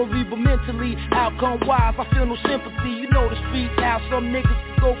my memory, but mentally, outcome-wise, I feel no sympathy. You know the streets, how some niggas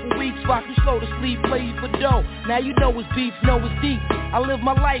can go for weeks, rock you slow to sleep, play you for dough. Now you know it's beef, know it's deep. I live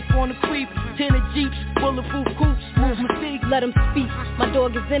my life on the creep, tinted jeeps, bulletproof coupes, move mystique. Let him speak, my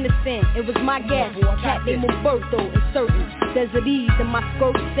dog is innocent, it was my guess. Cat named Roberto and certain Dazzie Dee in my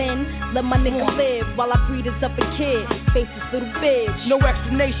skirt thin. Let my nigga live while I breed his up a kid. Face this little bitch. No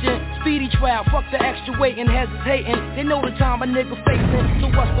explanation, speedy trial, fuck the extra waiting, hesitating. They know the time a nigga facing,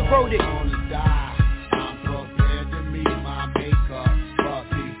 so what's the verdict?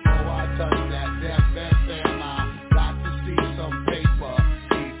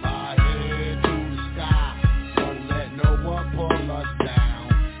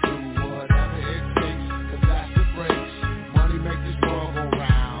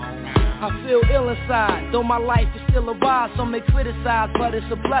 I feel ill inside, though my life is still alive. Some may criticize, but it's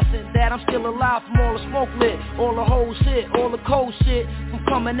a blessing that I'm still alive. From all the smoke lit, all the whole shit, all the cold shit. From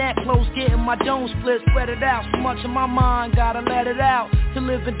coming that close, getting my dome split, spread it out. So much in my mind, gotta let it out. To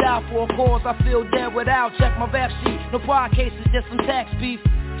live and die for a cause I feel dead without. Check my rap sheet, no prior cases, just some tax beef.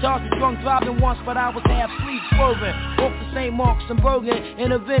 Charged drunk driving once, but I was half asleep, swerving off the St. Mark's and Bergen,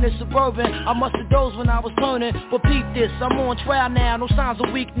 in a Venice Suburban. I must have dozed when I was turning, but peep this, I'm on trial now, no signs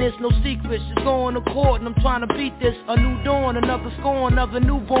of weakness, no secrets. Just going to court and I'm trying to beat this. A new dawn, another scorn, another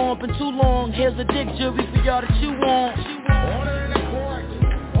newborn. Been too long, here's a dick jury for y'all to chew on. Order in the court,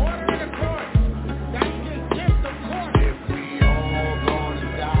 order in the court. That's just the court. If we all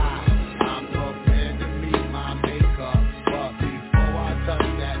gonna die, I'm prepared to meet my maker. But before I touch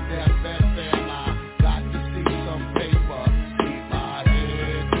that deathbed fam, I got to see some paper. Keep my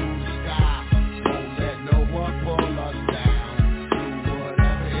head to the sky. Won't let no one pull us down. Do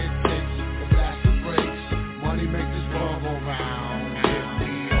whatever it takes, 'cause that's the breaks. Money make this world go round. If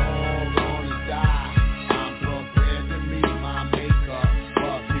we all gonna die, I'm prepared to meet my maker.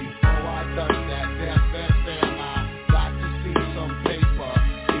 But before I touch that deathbed fam, I got to see some paper.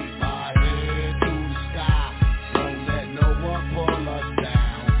 Keep my head to the sky. Won't let no one pull us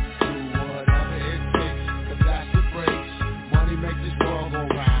down. Do whatever it takes, 'cause that's the breaks. Money make this world go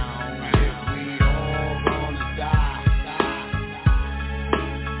round. If we all gonna die.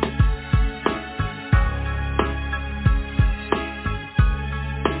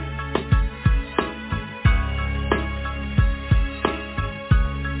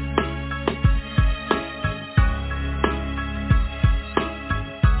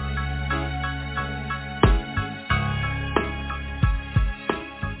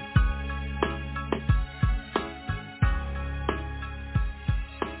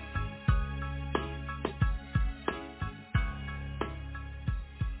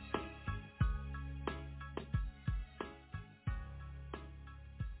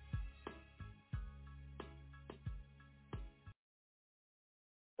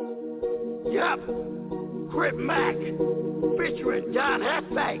 Yup, Crip Mac, featuring John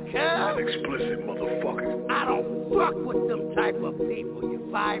Halfback, huh? Explicit motherfucker. I don't fuck with them type of people, you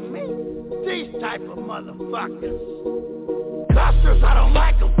find me? These type of motherfuckers. Clusters, I don't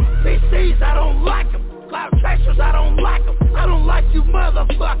like them. PCs, I don't like them. Cloud chasers, I don't like them. I don't like you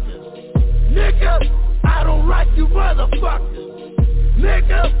motherfuckers. Nigga, I don't like you motherfuckers.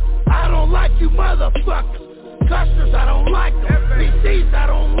 Nigga, I don't like you motherfuckers. Clusters, I don't like them. PCs, I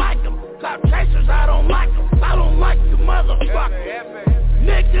don't like them. Cloud chasers, I don't like them. I don't like you motherfuckers.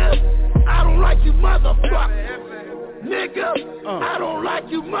 Nigga, I don't like you motherfuckers. Nigga, I don't like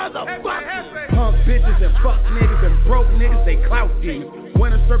you motherfuckers. Punk bitches and fuck niggas and broke niggas, they clout demons.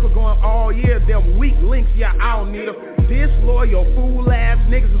 Winner circle going all year, them weak links, yeah, I don't need them. Disloyal, fool ass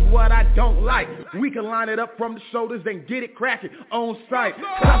niggas is what I don't like. We can line it up from the shoulders and get it cracking on sight.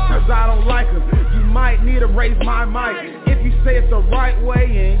 Customers, I don't like them. You might need to raise my mic. If you say it the right way,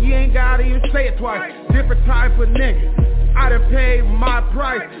 and you ain't gotta even say it twice. Different type of nigga. I done paid my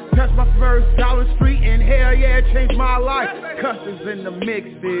price. Touched my first dollar street and hell yeah, it changed my life. Customs in the mix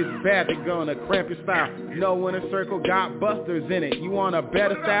is bad, they gonna cramp your style. No Winner Circle got busters in it. You want a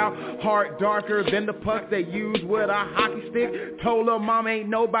better style? Heart darker than the pucks they use with a hockey stick. Told her mom ain't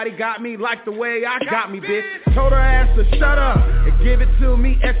nobody got me like the way I got me, bitch. Told her ass to shut up and give it to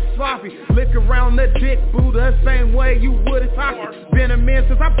me extra sloppy. Lick around the dick, boo, the same way you would a topic. Been a man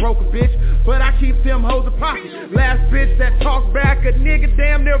since I broke a bitch, but I keep them hoes a pocket. Last bitch that talk back, a nigga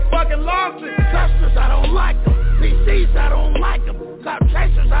damn near fucking lost it. Customers, I don't like them. PCs, I don't like them. Cloud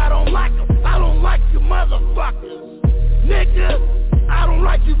chasers, I don't like them. I don't like you motherfuckers. Nigga, I don't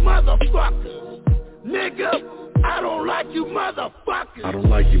like you motherfuckers. Nigga, I don't like you motherfuckers. I don't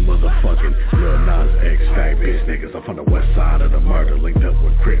like you motherfucking Lil Nas X fat bitch niggas. I'm from the west side of the murder, linked up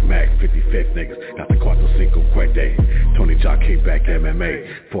with Crip Mac, 55th niggas. Got the Cuarto Cinco Quete. Tony Jock came back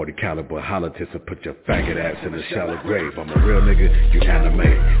MMA. 40 caliber holotits and put your faggot ass in a shallow grave. I'm a real nigga, you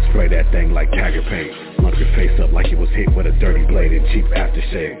anime. Spray that thing like tiger paint. Lump your face up like it was hit with a dirty blade and cheap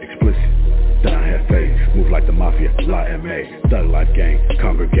aftershave. Explicit. Then I have faith, move like the mafia, La M.A. Thug life gang,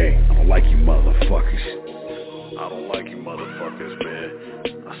 congregate. I don't like you motherfuckers. I don't like you motherfuckers,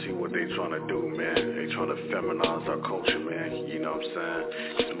 man. I see what they tryna do, man. They tryna feminize our culture, man. You know what I'm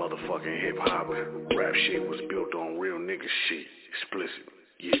saying? This motherfucking hip-hop rap shit was built on real nigga shit. Explicit,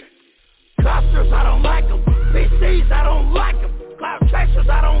 yeah. Customers, I don't like them. PCs, I don't like them. Cloud chasers,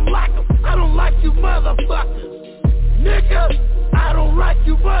 I don't like them. I don't like you motherfuckers. Nigga, I don't like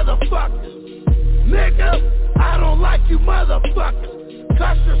you motherfuckers. Nigga, I don't like you motherfuckers.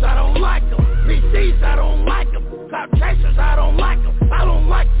 Customers, I don't like them. PCs, I don't like them. Cloud chasers, I don't like them. I don't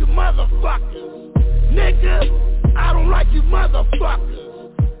like you motherfuckers. Nigga, I don't like you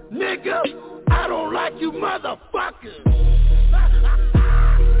motherfuckers. Nigga, I don't like you motherfuckers.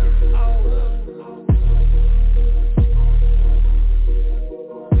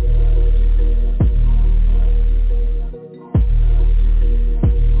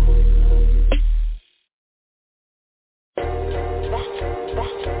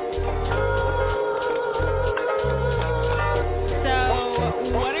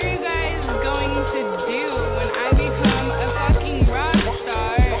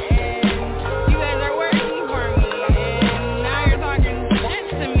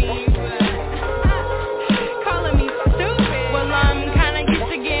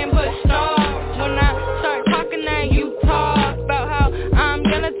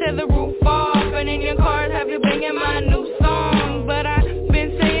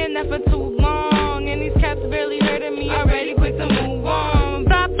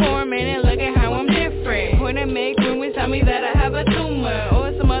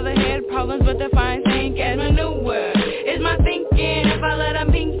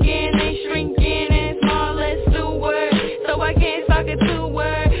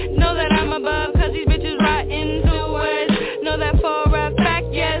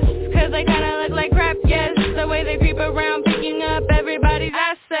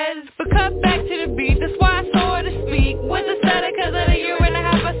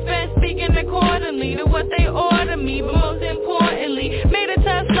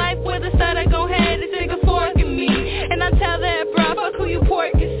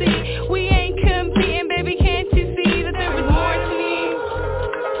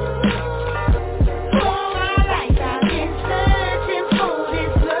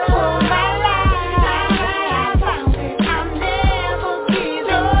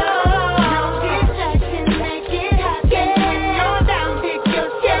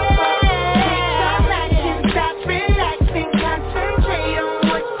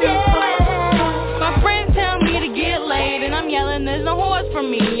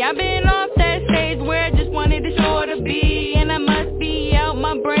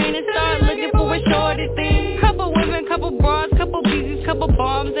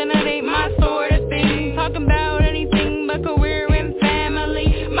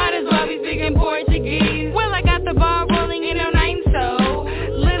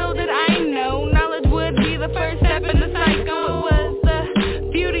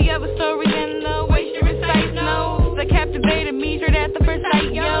 Captivated me straight at the first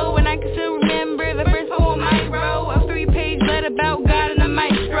sight, yo. And I can still remember the first poem I wrote. A 3-page letter about God and the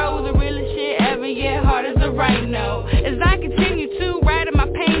maestro. The realest shit ever, yeah, hard as a rhino.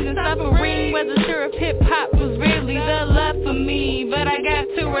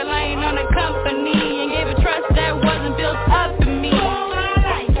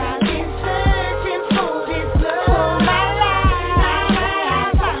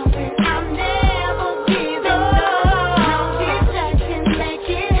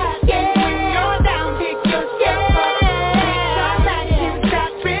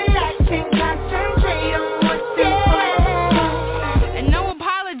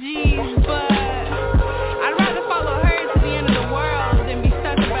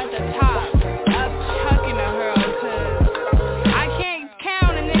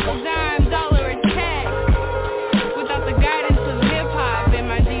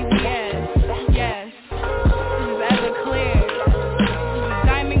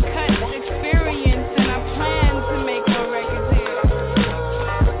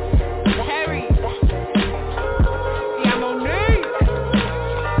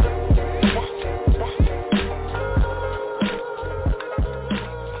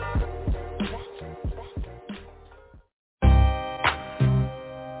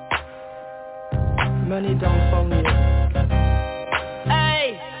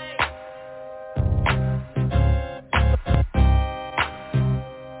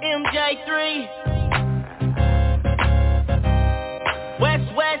 Eazy-E.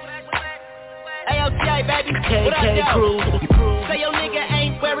 West. AOTA, baby. What up, yo? Say your nigga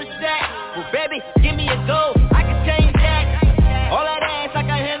ain't where it's at. Well, baby, give me a go. I can change that. All that ass, I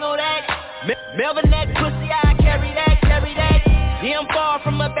can handle that. Melvin that pussy, I carry that. Yeah, I'm far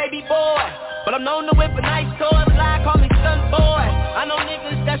from a baby boy, but I'm known to whip a nice toy. Blaq, call me son boy. I know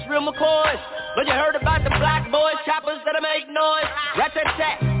niggas that's real McCoys. But you heard about the black boys, choppers that'll make noise.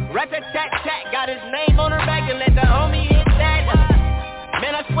 Rat-tat-tat, got his name on her back and let the homie hit that.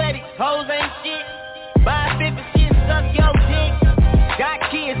 Man, I swear these hoes ain't shit. Buy 50, she'll suck your dick. Got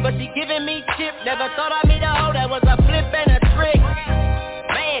kids, but she giving me chip. Never thought I'd meet a hoe that was a flip and a trick.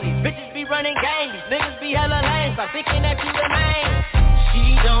 Man, these bitches be running game. These niggas be hella lame. Stop thinking that you the main.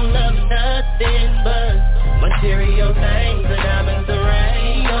 She don't love nothing but material things. The diamonds, the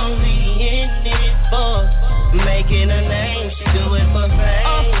ring. Only in it for making a name. She do it for fame.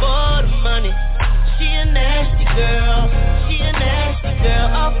 All for the money. She a nasty girl.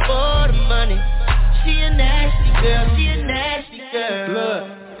 All for the money. She a nasty girl. Look,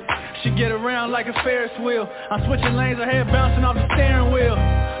 she get around like a Ferris wheel. I'm switching lanes, her head bouncing off the steering wheel.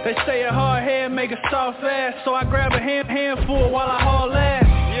 They say a hard head make a soft ass, so I grab a handful while I haul ass.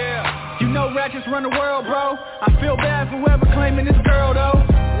 Yeah, you know ratchets run the world, bro. I feel bad for whoever claiming this girl, though.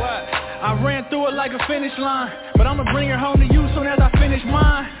 What? I ran through it like a finish line, but I'ma bring her home to you soon as I finish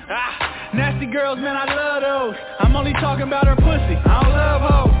mine. Nasty girls, man, I love those. I'm only talking about her pussy, I don't love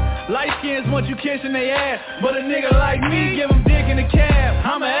hoes. Light skins want you kissing their ass, but a nigga like me give them dick in the cab.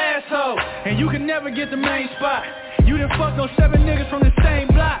 I'm an asshole, and you can never get the main spot. You done fucked on 7 niggas from the same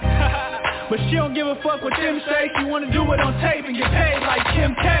block. But she don't give a fuck what them say. She wanna do it on tape and get paid like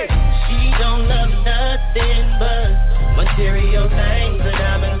Kim K. She don't love nothing but material things. The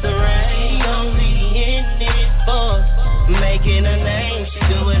diamonds, the ring. Only in it for making a name. She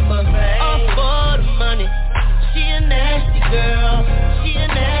do it for fame. All for the money. She a nasty girl.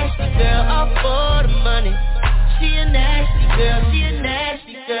 All for the money. She a nasty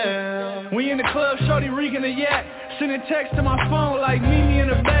girl. We in the club, shorty reeking a yak. Sending text to my phone like meet me in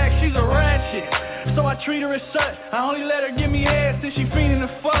the back. She's a ratchet, so I treat her as such. I only let her give me ass since she fiending the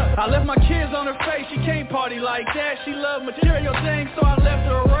fuck. I left my kids on her face, she can't party like that. She love material things, so I left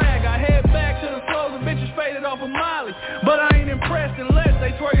her a rag. I head back to the flows, the bitches faded off of Molly. But I ain't impressed unless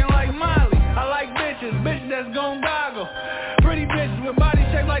they twerking like Miley. I like bitches that's gon' goggle. Pretty bitches with body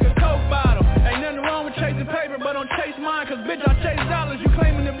shaped like a Coke bottle. Ain't nothing wrong with chasing paper, but don't chase mine. Cause bitch, I chase dollars, you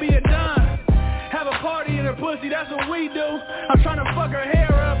claiming to be a dime. Have a party in her pussy, that's what we do. I'm tryna fuck her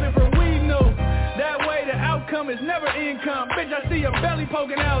hair up if her weed new. That way the outcome is never income. Bitch, I see your belly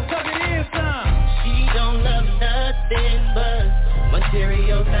poking out, tuck it in some. She don't love nothing but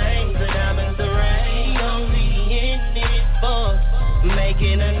material things. The diamonds, the ring. Only in it for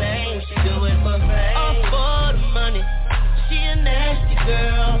making a name. She do it for fame. All for the money. She a nasty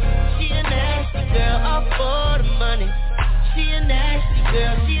girl. All for the money. She a nasty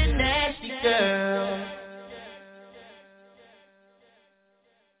girl.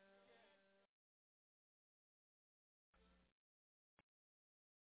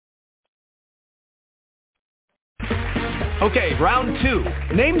 Okay, round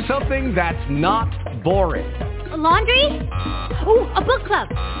 2. Name something that's not boring. A laundry? Ooh, a book club.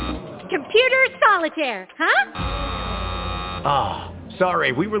 Computer solitaire, huh? Ah,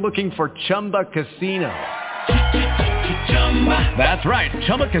 sorry, we were looking for Chumba Casino. That's right,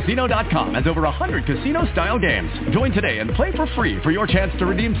 ChumbaCasino.com has over 100 casino-style games. Join today and play for free for your chance to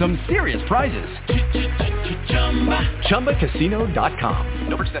redeem some serious prizes. ChumbaCasino.com.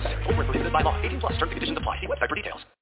 No purchase necessary. Void where prohibited by law. 18+ terms and conditions apply. See website for details.